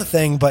killed the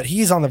thing, but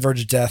he's on the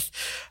verge of death.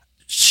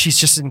 She's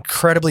just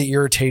incredibly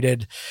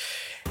irritated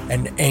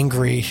and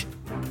angry.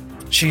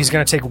 She's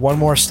going to take one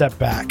more step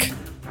back,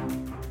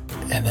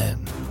 and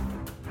then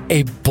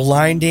a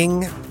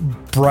blinding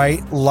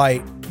bright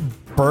light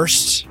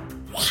bursts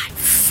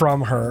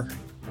from her.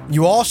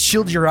 You all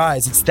shield your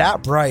eyes. It's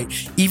that bright.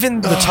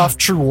 Even the tough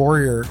true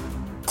warrior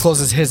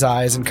closes his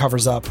eyes and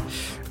covers up.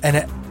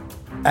 And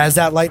as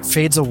that light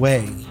fades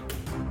away,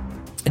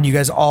 and you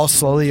guys all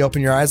slowly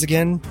open your eyes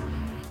again,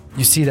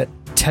 you see that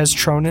Tez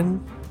Tronin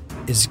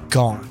is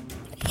gone.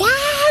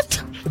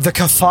 What? The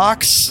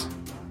Kafaks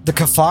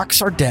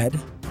are dead,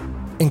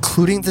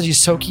 including the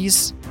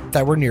Yosokis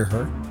that were near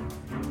her.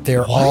 They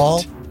are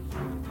all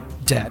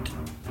dead.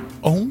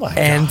 Oh my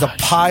And the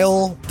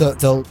pile,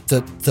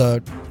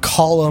 the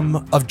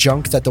column of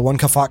junk that the one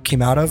Kafak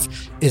came out of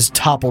is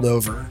toppled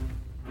over,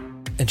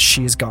 and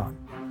she is gone.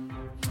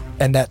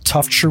 And that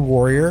tough true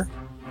warrior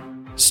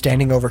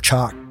standing over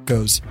Chalk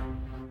goes,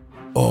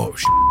 "Oh,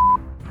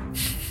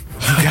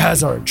 you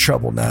guys are in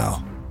trouble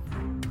now."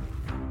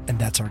 And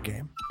that's our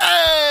game.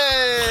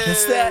 What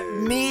does that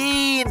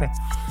mean?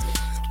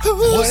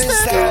 What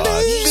is that?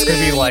 It's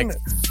gonna be like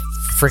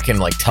freaking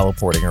like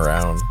teleporting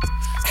around.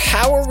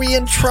 How are we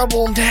in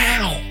trouble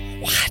now?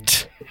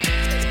 What?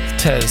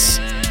 Tez,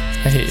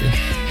 I hate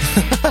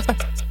you.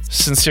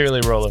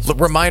 Sincerely, Rolo. Look,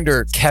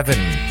 reminder: Kevin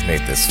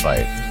made this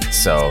fight,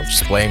 so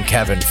just blame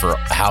Kevin for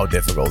how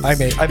difficult. I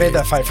made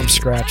that fight from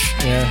scratch.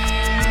 Yeah.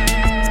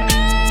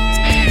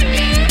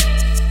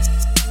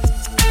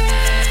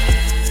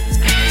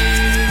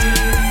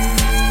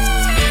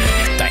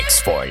 Thanks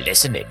for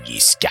listening, ye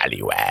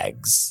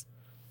scallywags.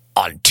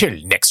 Until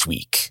next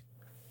week,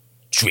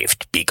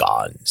 drift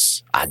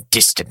begons on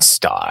distant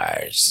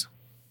stars.